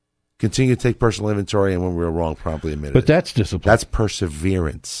 Continue to take personal inventory, and when we were wrong, promptly admit it. But that's discipline. That's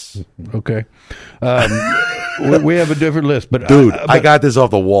perseverance. Okay. We have a different list, but dude, I got this off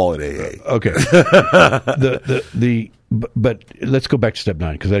the wall at AA. Okay. But let's go back to step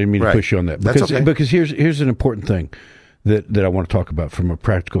 9 because I didn't mean to push you on that. Because, that's okay. Because here's an important thing that I want to talk about from a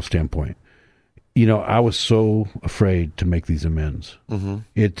practical standpoint. I was so afraid to make these amends. Mm-hmm.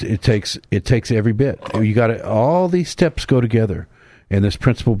 It takes every bit. You got to, all these steps go together, and this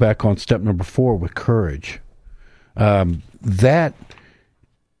principle back on step number 4 with courage. That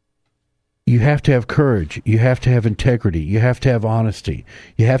you have to have courage. You have to have integrity. You have to have honesty.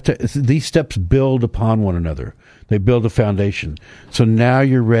 You have to. These steps build upon one another. They build a foundation. So now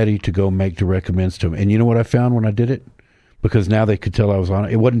you're ready to go make direct amends to them. And you know what I found when I did it? Because now they could tell I was on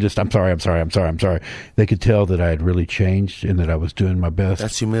it. It wasn't just, I'm sorry. They could tell that I had really changed and that I was doing my best.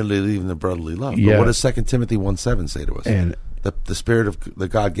 That's humility leaving the brotherly love. Yeah. But what does 2 Timothy 1:7 say to us? And the spirit that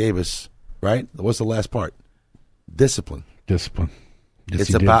God gave us, right? What's the last part? Discipline. Yes,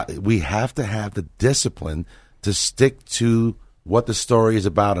 it's about, we have to have the discipline to stick to what the story is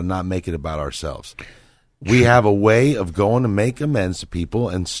about and not make it about ourselves. We have a way of going to make amends to people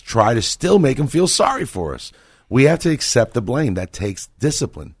and try to still make them feel sorry for us. We have to accept the blame. That takes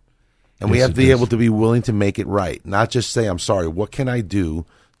discipline. And we have to be able to be willing to make it right. Not just say, I'm sorry, what can I do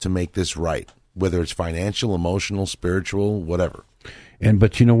to make this right? Whether it's financial, emotional, spiritual, whatever.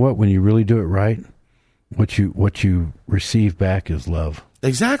 But you know what? When you really do it right, what you receive back is love.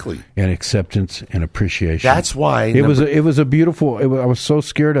 Exactly. And acceptance and appreciation. That's why it was a beautiful, I was so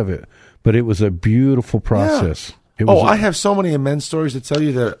scared of it, but it was a beautiful process. Yeah. I have so many immense stories to tell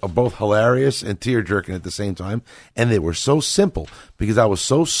you that are both hilarious and tear-jerking at the same time. And they were so simple because I was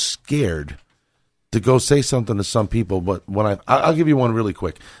so scared to go say something to some people. But when I'll give you one really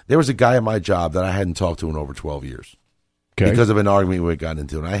quick. There was a guy at my job that I hadn't talked to in over 12 years. Okay. Because of an argument we got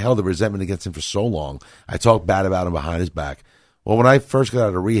into. And I held a resentment against him for so long. I talked bad about him behind his back. Well, when I first got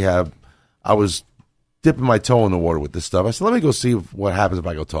out of rehab, I was dipping my toe in the water with this stuff. I said, let me go see what happens if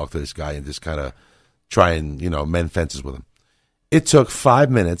I go talk to this guy and just kind of try and, mend fences with him. It took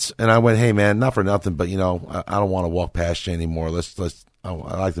 5 minutes, and I went, hey, man, not for nothing, but, I don't want to walk past you anymore. I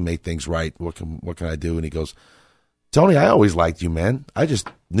like to make things right. What can I do? And he goes, Tony, I always liked you, man. I just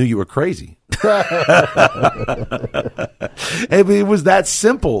knew you were crazy. It was that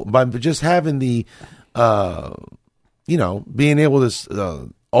simple by just having the, being able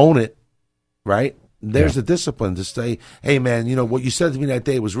to own it, right? There's the discipline to say, hey, man, what you said to me that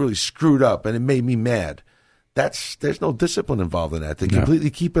day was really screwed up and it made me mad. There's no discipline involved in that. To completely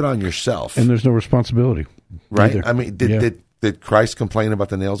keep it on yourself. And there's no responsibility. Right? Either. I mean, did Christ complain about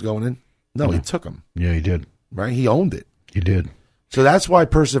the nails going in? No, he took them. Yeah, he did. Right? He owned it. He did. So that's why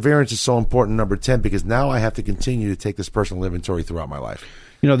perseverance is so important, number 10, because now I have to continue to take this personal inventory throughout my life.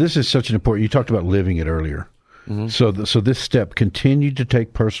 This is such an important, you talked about living it earlier. Mm-hmm. So this step, continued to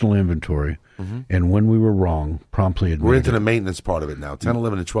take personal inventory, and when we were wrong, promptly admit We're into it. the maintenance part of it now. 10,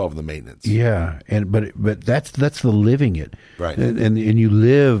 11, and 12 of the maintenance. Yeah, but that's the living it, right? And you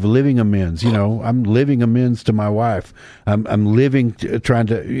living amends. I'm living amends to my wife. I'm living trying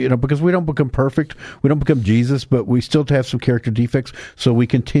to because we don't become perfect, we don't become Jesus, but we still have some character defects. So we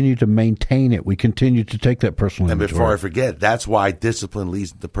continue to maintain it. We continue to take that personal inventory. And before I forget, that's why discipline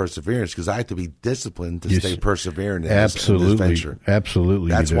leads to perseverance, because I have to be disciplined to stay persevering in this venture.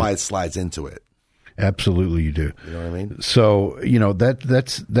 Absolutely, that's why it slides into it. Absolutely, you do. You know what I mean? So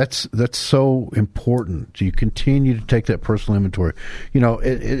that's so important. You continue to take that personal inventory.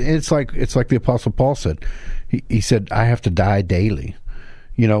 It's like the Apostle Paul said. He said, "I have to die daily."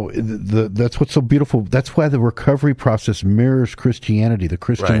 That's what's so beautiful. That's why the recovery process mirrors Christianity, the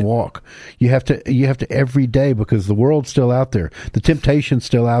Christian walk. You have to every day, because the world's still out there, the temptation's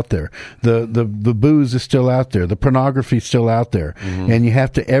still out there, the booze is still out there, the pornography's still out there, and you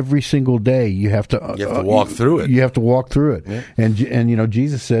have to every single day. You have to walk through it. You have to walk through it, and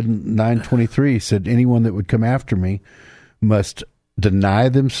Jesus said in 9:23, he said, "Anyone that would come after me must deny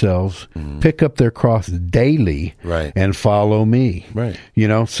themselves, pick up their cross daily, and follow me." Right.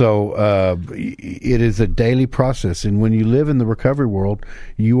 So it is a daily process, and when you live in the recovery world,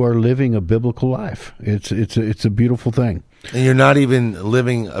 you are living a biblical life. It's a beautiful thing. And you're not even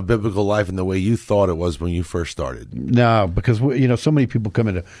living a biblical life in the way you thought it was when you first started. No, because so many people come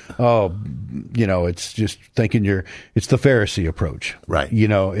into, it's just thinking it's the Pharisee approach, right?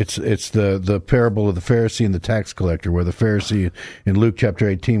 It's the parable of the Pharisee and the tax collector, where the Pharisee in Luke chapter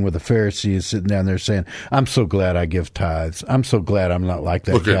 18, where the Pharisee is sitting down there saying, "I'm so glad I give tithes. I'm so glad I'm not like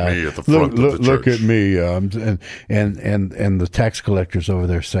that look guy. Look at me at the front of the church. Look at me." And the tax collector's over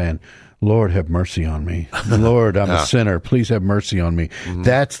there saying, "Lord, have mercy on me. Lord, I'm a sinner. Please have mercy on me."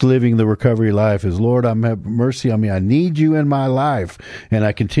 That's living the recovery life, is, Lord, have mercy on me. I need you in my life. And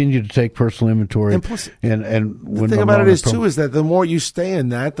I continue to take personal inventory. And plus, and the thing about it is, too, is that the more you stay in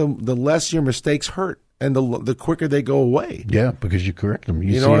that, the less your mistakes hurt, and the quicker they go away. Yeah, because you correct them.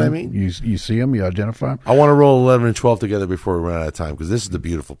 You know what I mean? You see them, you identify them. I want to roll 11 and 12 together before we run out of time, because this is the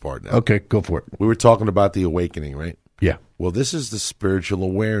beautiful part now. Okay, go for it. We were talking about the awakening, right? Yeah. Well, this is the spiritual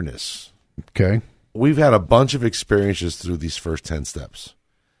awareness. Okay. We've had a bunch of experiences through these first 10 steps.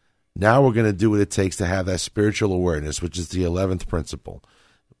 Now we're going to do what it takes to have that spiritual awareness, which is the 11th principle.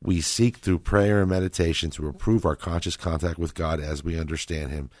 We seek through prayer and meditation to improve our conscious contact with God as we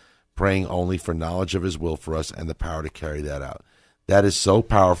understand Him, praying only for knowledge of His will for us and the power to carry that out. That is so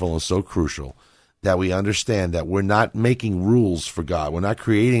powerful and so crucial, that we understand that we're not making rules for God. We're not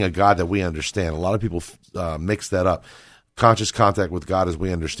creating a God that we understand. A lot of people mix that up. Conscious contact with God as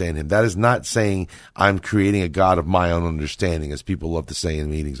we understand Him. That is not saying I'm creating a God of my own understanding, as people love to say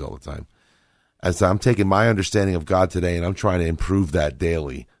in meetings all the time. As I'm taking my understanding of God today and I'm trying to improve that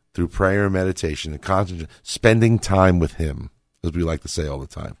daily through prayer and meditation and spending time with Him, as we like to say all the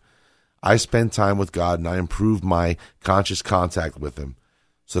time. I spend time with God and I improve my conscious contact with Him,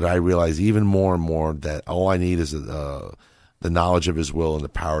 so that I realize even more and more that all I need is the knowledge of His will and the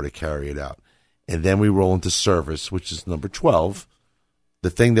power to carry it out. And then we roll into service, which is number 12. The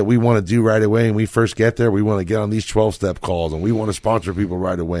thing that we want to do right away, and we first get there, we want to get on these 12-step calls, and we want to sponsor people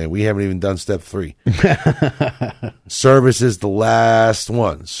right away, and we haven't even done step 3. Service is the last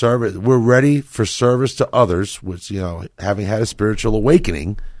one. Service. We're ready for service to others, which, having had a spiritual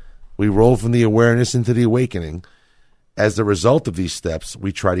awakening, we roll from the awareness into the awakening, as the result of these steps,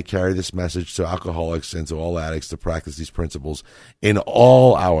 we try to carry this message to alcoholics and to all addicts to practice these principles in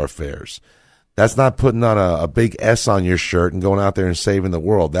all our affairs. That's not putting on a big S on your shirt and going out there and saving the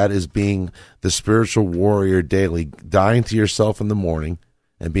world. That is being the spiritual warrior daily, dying to yourself in the morning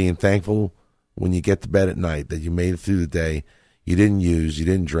and being thankful when you get to bed at night that you made it through the day. You didn't use, you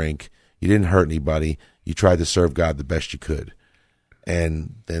didn't drink, you didn't hurt anybody. You tried to serve God the best you could.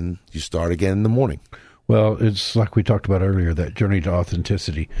 And then you start again in the morning. Well, it's like we talked about earlier, that journey to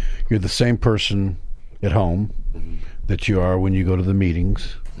authenticity. You're the same person at home that you are when you go to the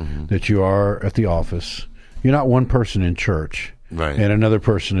meetings, that you are at the office. You're not one person in church. Right. And another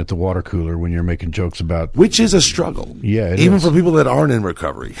person at the water cooler when you're making jokes about... Which is a struggle. Yeah, even for people that aren't in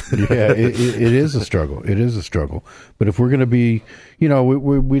recovery. Yeah, it is a struggle. It is a struggle. But if we're going to be...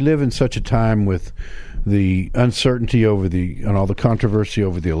 we live in such a time with the uncertainty over and all the controversy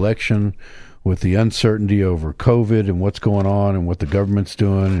over the election, with the uncertainty over COVID and what's going on and what the government's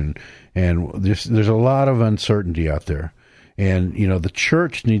doing, and there's a lot of uncertainty out there. And, the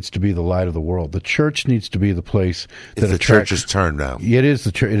church needs to be the light of the world. The church needs to be the place that the church's turn now. It is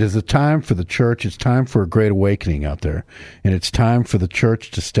the church. It is the time for the church. It's time for a great awakening out there. And it's time for the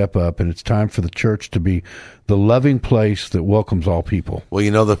church to step up, and it's time for the church to be the loving place that welcomes all people.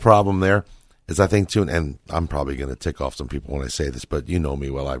 Well, the problem there is, I think, too, and I'm probably going to tick off some people when I say this, but you know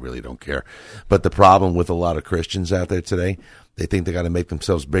me well, I really don't care. But the problem with a lot of Christians out there today, they think they got to make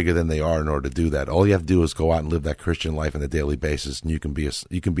themselves bigger than they are in order to do that. All you have to do is go out and live that Christian life on a daily basis, and you can be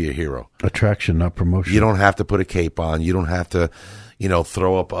a hero. Attraction, not promotion. You don't have to put a cape on. You don't have to,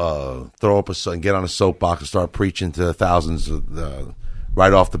 throw up and get on a soapbox and start preaching to thousands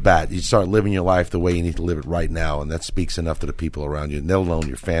right off the bat. You start living your life the way you need to live it right now, and that speaks enough to the people around you, let alone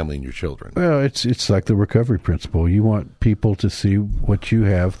your family and your children. Well, it's like the recovery principle. You want people to see what you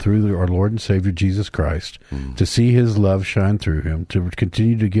have through our Lord and Savior Jesus Christ, to see His love shine through Him, to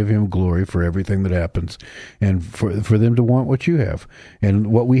continue to give Him glory for everything that happens, and for them to want what you have. And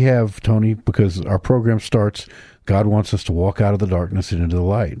what we have, Tony, because our program starts, God wants us to walk out of the darkness and into the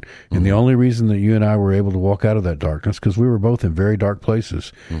light. And the only reason that you and I were able to walk out of that darkness, because we were both in very dark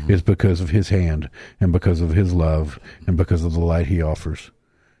places, is because of His hand and because of His love and because of the light He offers.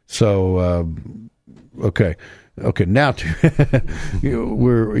 So, okay. Now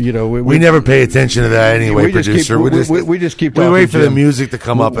we never pay attention to that anyway, producer. We just keep talking. We wait for the music to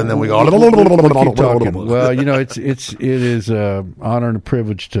come up, and then we go. Keep talking. Well, it is an honor and a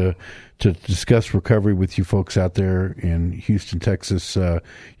privilege to discuss recovery with you folks out there in Houston, Texas. You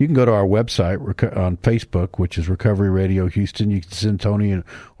can go to our website on Facebook, which is Recovery Radio Houston. You can send Tony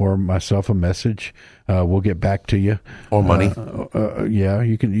or myself a message. We'll get back to you. Or money. Yeah,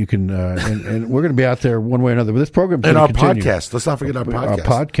 you can, and we're going to be out there one way or another. But this program and our podcast. Let's not forget our podcast.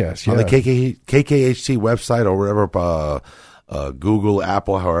 Our podcast, yeah. On the KKHT website or wherever. Google,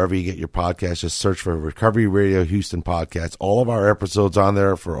 Apple, however you get your podcast, just search for Recovery Radio Houston Podcast. All of our episodes on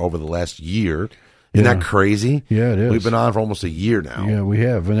there for over the last year. Isn't that crazy? Yeah, it is. We've been on for almost a year now. Yeah, we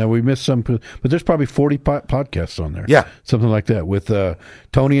have. And we missed some, but there's probably 40 podcasts on there. Yeah. Something like that. With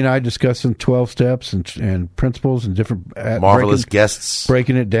Tony and I discussing 12 steps and principles and different... Marvelous guests.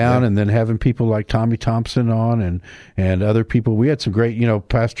 Breaking it down, and then having people like Tommy Thompson on and other people. We had some great,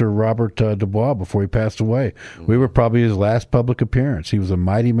 Pastor Robert Dubois before he passed away. We were probably his last public appearance. He was a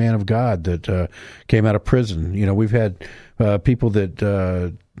mighty man of God that came out of prison. We've had people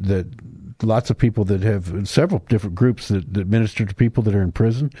that lots of people that have several different groups that minister to people that are in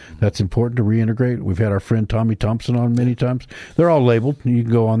prison. That's important to reintegrate. We've had our friend Tommy Thompson on many times. They're all labeled. You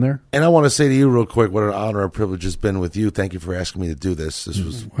can go on there. And I want to say to you real quick what an honor and privilege has been with you. Thank you for asking me to do this. This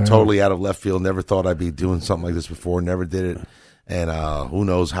was totally out of left field. Never thought I'd be doing something like this before. Never did it. And who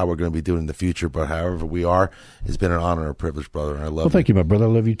knows how we're going to be doing in the future. But however we are, it's been an honor and a privilege, brother. And I love you. Well, thank you, my brother. I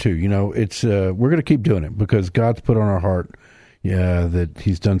love you too. It's we're going to keep doing it because God's put on our heart that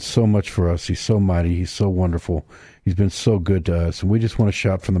He's done so much for us. He's so mighty. He's so wonderful. He's been so good to us. And we just want to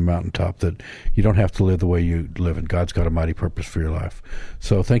shout from the mountaintop that you don't have to live the way you live, and God's got a mighty purpose for your life.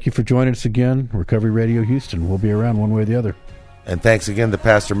 So thank you for joining us again. Recovery Radio Houston. We'll be around one way or the other. And thanks again to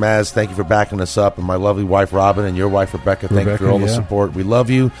Pastor Maz. Thank you for backing us up. And my lovely wife, Robin, and your wife, Rebecca. Thank you for all the support. We love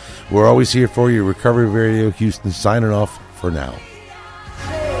you. We're always here for you. Recovery Radio Houston signing off for now.